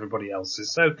quality as everybody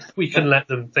else's, so we can let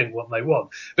them think what they want.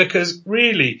 Because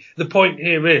really, the point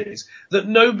here is that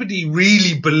nobody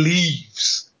really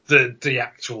believes the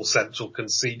actual central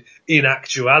conceit in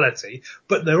actuality,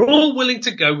 but they're all willing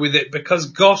to go with it because,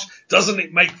 gosh, doesn't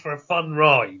it make for a fun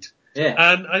ride? Yeah.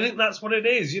 And I think that's what it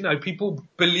is. People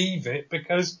believe it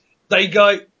because they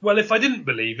go, well, if I didn't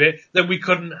believe it, then we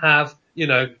couldn't have,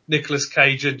 Nicolas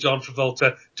Cage and John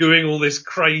Travolta doing all this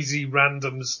crazy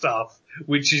random stuff,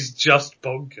 which is just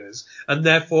bonkers. And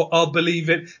therefore I'll believe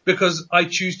it because I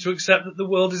choose to accept that the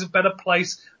world is a better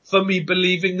place for me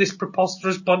believing this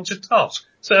preposterous bunch of tosh.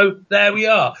 So there we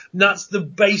are. And that's the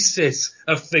basis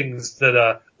of things that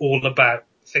are all about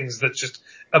things that just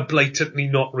are blatantly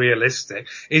not realistic,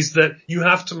 is that you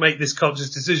have to make this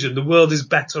conscious decision. The world is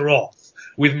better off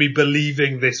with me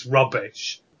believing this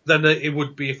rubbish than it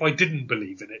would be if I didn't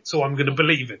believe in it. So I'm going to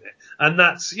believe in it. And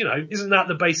that's, isn't that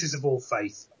the basis of all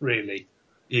faith, really,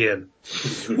 Ian?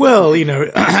 Well,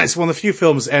 it's one of the few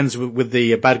films that ends with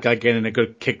the bad guy getting a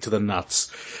good kick to the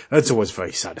nuts. That's always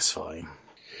very satisfying.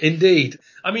 Indeed.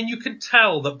 I mean, you can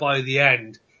tell that by the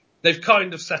end, they've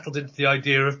kind of settled into the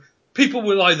idea of people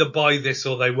will either buy this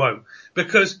or they won't.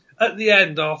 Because at the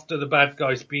end, after the bad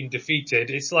guy's been defeated,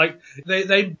 it's like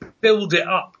they build it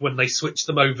up when they switch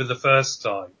them over the first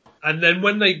time. And then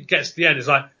when they get to the end, it's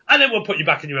like, and then we'll put you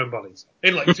back in your own bodies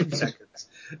in like 2 seconds.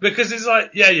 Because it's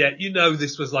like,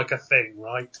 this was like a thing,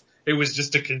 right? It was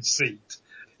just a conceit.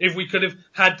 If we could have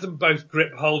had them both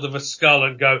grip hold of a skull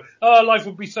and go, oh, life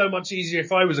would be so much easier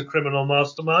if I was a criminal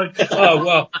mastermind. Oh,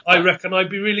 well, I reckon I'd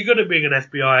be really good at being an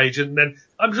FBI agent. And then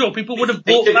I'm sure people would have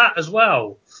bought that as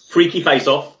well. Freaky Face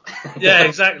Off. Yeah,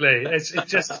 exactly. It's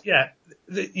just,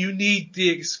 you need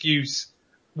the excuse,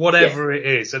 whatever it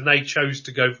is. And they chose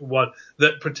to go for one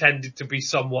that pretended to be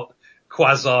somewhat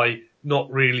quasi,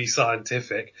 not really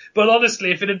scientific. But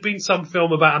honestly, if it had been some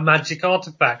film about a magic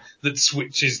artifact that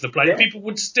switches the plane, people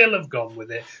would still have gone with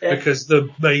it because the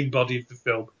main body of the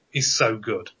film is so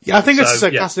good. Yeah, I think it's a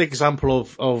classic example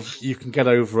of you can get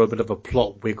over a bit of a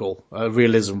plot wiggle, a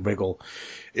realism wiggle,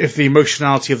 if the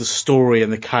emotionality of the story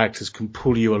and the characters can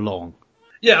pull you along.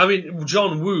 Yeah, I mean,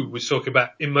 John Woo was talking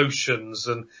about emotions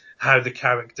and how the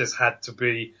characters had to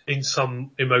be, in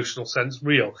some emotional sense,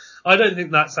 real. I don't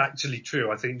think that's actually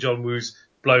true. I think John Woo's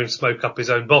blowing smoke up his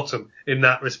own bottom in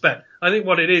that respect. I think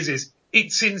what it is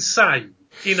it's insane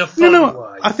in a fun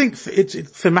way. I think it's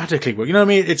thematically work. You know what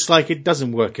I mean? It's like it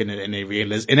doesn't work in any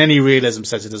realism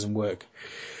sense. It doesn't work.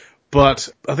 but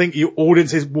I think your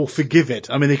audiences will forgive it.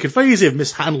 I mean, they could very easily have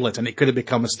mishandled it and it could have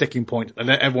become a sticking point and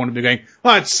everyone would be going,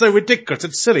 oh, it's so ridiculous,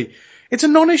 it's silly. It's a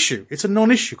non-issue. It's a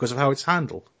non-issue because of how it's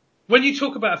handled. When you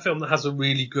talk about a film that has a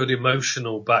really good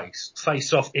emotional base,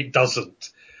 Face Off, it doesn't.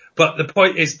 But the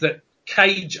point is that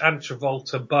Cage and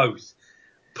Travolta both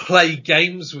play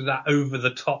games with that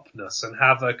over-the-topness and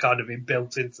have a kind of it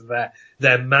built into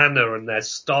their manner and their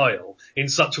style in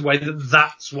such a way that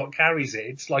that's what carries it.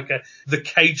 It's like the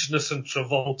Cageness and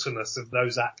Travolta-ness of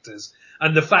those actors.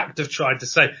 And the fact of trying to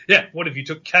say, yeah, what if you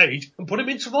took Cage and put him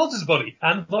in Travolta's body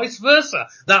and vice versa?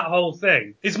 That whole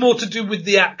thing is more to do with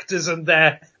the actors and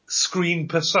their screen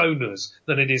personas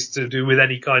than it is to do with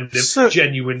any kind of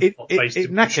genuine face.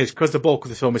 In that case, because the bulk of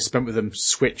the film is spent with them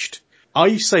switched, are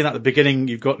you saying at the beginning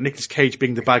you've got Nicolas Cage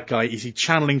being the bad guy? Is he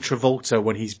channeling Travolta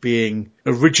when he's being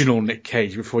original Nick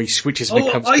Cage before he switches and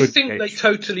becomes good Cage? I think they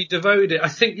totally devoted it. I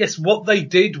think, yes, what they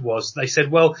did was they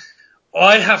said, well,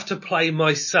 I have to play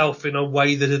myself in a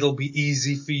way that it'll be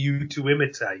easy for you to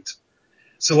imitate.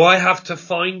 So I have to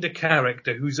find a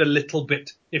character who's a little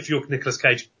bit, if you're Nicolas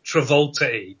Cage,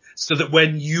 Travolta-y, so that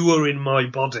when you are in my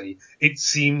body, it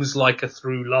seems like a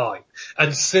through line.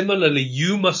 And similarly,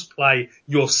 you must play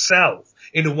yourself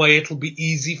in a way it'll be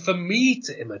easy for me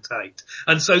to imitate.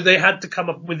 And so they had to come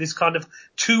up with this kind of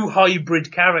two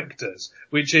hybrid characters,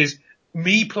 which is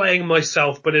me playing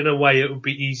myself, but in a way it would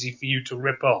be easy for you to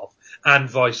rip off, and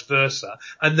vice versa.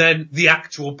 And then the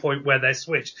actual point where they're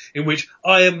switched, in which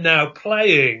I am now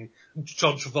playing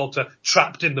John Travolta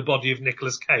trapped in the body of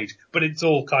Nicolas Cage, but it's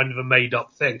all kind of a made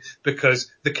up thing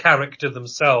because the character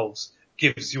themselves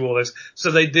gives you all this.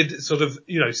 So they did sort of,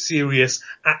 serious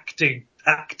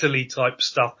actorly type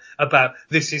stuff about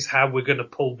this is how we're going to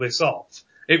pull this off.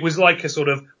 It was like a sort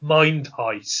of mind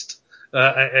heist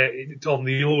on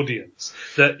the audience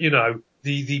that,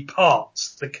 the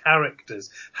parts, the characters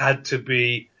had to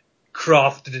be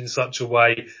crafted in such a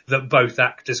way that both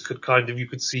actors could you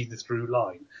could see the through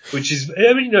line, which is,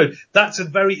 that's a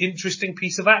very interesting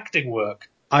piece of acting work.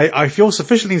 I feel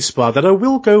sufficiently inspired that I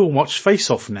will go and watch Face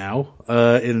Off now,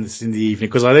 in the evening,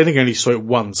 because I think I only saw it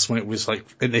once when it was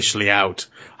initially out.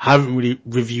 I haven't really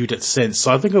reviewed it since,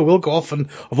 so I think I will go off and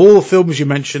of all the films you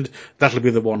mentioned, that'll be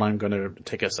the one I'm going to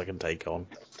take a second take on.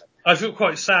 I feel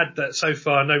quite sad that so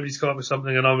far nobody's come up with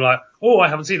something and I'm like, oh, I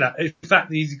haven't seen that. In fact,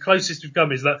 the closest we've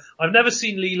come is that I've never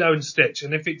seen Lilo and Stitch,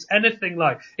 and if it's anything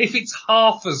if it's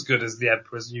half as good as The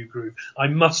Emperor's New Groove, I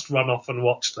must run off and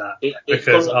watch that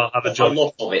because I'll have a job. There's a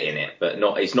lot of it in it, but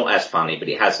it's not as funny, but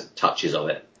it has touches of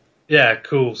it. Yeah,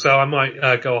 cool. So I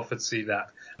might go off and see that.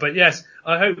 But yes,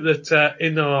 I hope that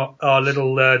in our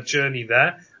little journey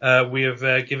there, we have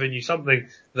given you something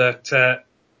that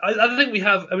I think we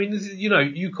have. I mean,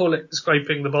 you call it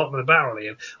scraping the bottom of the barrel,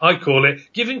 Ian. I call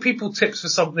it giving people tips for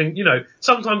something.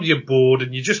 Sometimes you're bored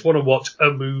and you just want to watch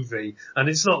a movie, and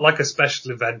it's not like a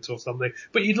special event or something,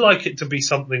 but you'd like it to be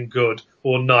something good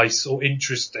or nice or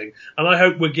interesting. And I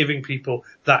hope we're giving people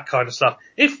that kind of stuff.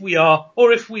 If we are,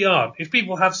 or if we aren't, if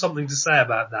people have something to say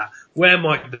about that, where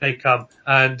might they come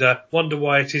and wonder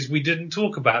why it is we didn't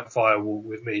talk about Firewalk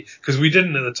with Me? Because we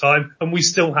didn't at the time, and we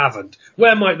still haven't.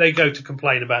 Where might they go to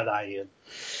complain about that, Ian?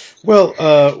 Well,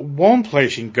 one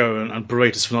place you can go and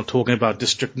berate us for not talking about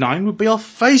District 9 would be our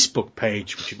Facebook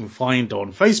page, which you can find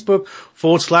on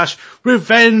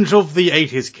Facebook.com/Revenge of the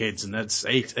 80s Kids, and that's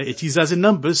 80s as in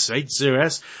numbers,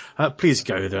 80s. Please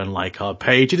go there and like our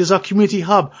page. It is our community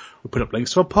hub. We put up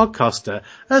links to our podcast there,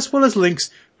 as well as links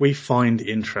we find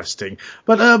interesting.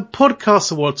 But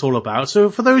podcasts are what it's all about. So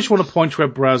for those who want to point your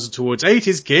web browser towards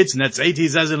 80s Kids, and that's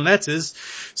 80s as in letters,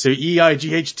 so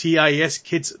EIGHTIES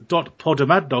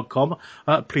kids.podomat.com,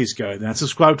 please go there and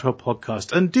subscribe to our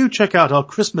podcast. And do check out our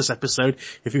Christmas episode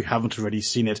if you haven't already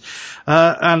seen it.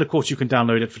 And of course you can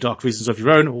download it for dark reasons of your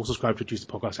own, or subscribe to the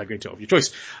podcast aggregator of your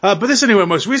choice. But this anyway,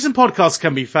 most recent podcasts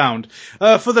can be found.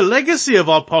 For the legacy of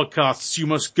our podcasts, you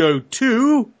must go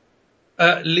to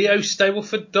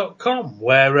leostableford.com,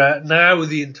 where now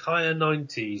the entire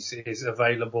 90s is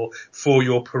available for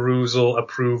your perusal,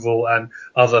 approval, and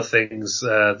other things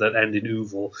that end in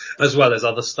ooval, as well as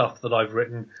other stuff that I've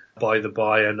written by the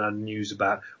by and news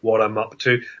about what I'm up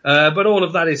to. But all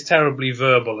of that is terribly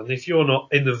verbal, and if you're not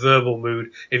in the verbal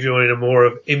mood, if you're in a more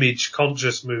of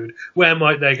image-conscious mood, where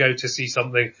might they go to see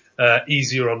something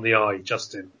easier on the eye,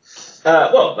 Justin?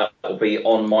 Well, that will be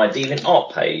on my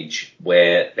DeviantArt page,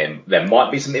 where there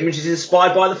might be some images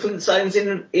inspired by the Flintstones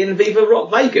in Viva Rock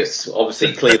Vegas.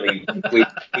 Obviously, clearly,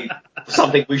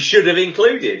 something we should have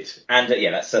included. And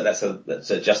that's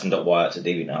Justin.wyatt at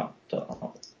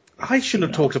DeviantArt.art. I shouldn't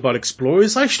have talked about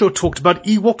Explorers. I should have talked about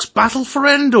Ewoks Battle for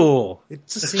Endor. It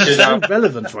just seems so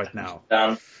relevant right now.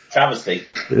 Travesty.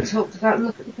 We talked about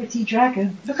look at the pretty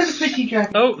dragon. Look at the pretty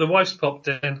dragon. Oh, the wife's popped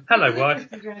in. Hello, wife.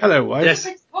 Hello, wife. Yes.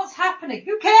 What's happening?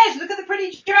 Who cares? Look at the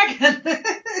pretty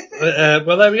dragon.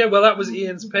 Well, there we go. Well, that was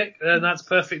Ian's pick, and that's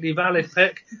perfectly valid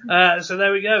pick. So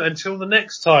there we go. Until the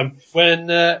next time, when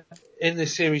in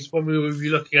this series, when we will be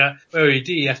looking at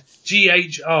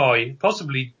GHI,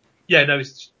 possibly. Yeah, no,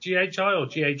 it's GHI or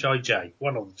GHIJ,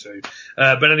 one of the two.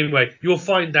 But anyway, you'll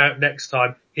find out next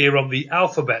time here on the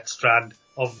Alphabet Strand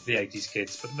of the 80s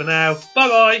Kids. But for now,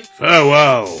 bye-bye.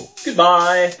 Farewell.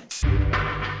 Goodbye.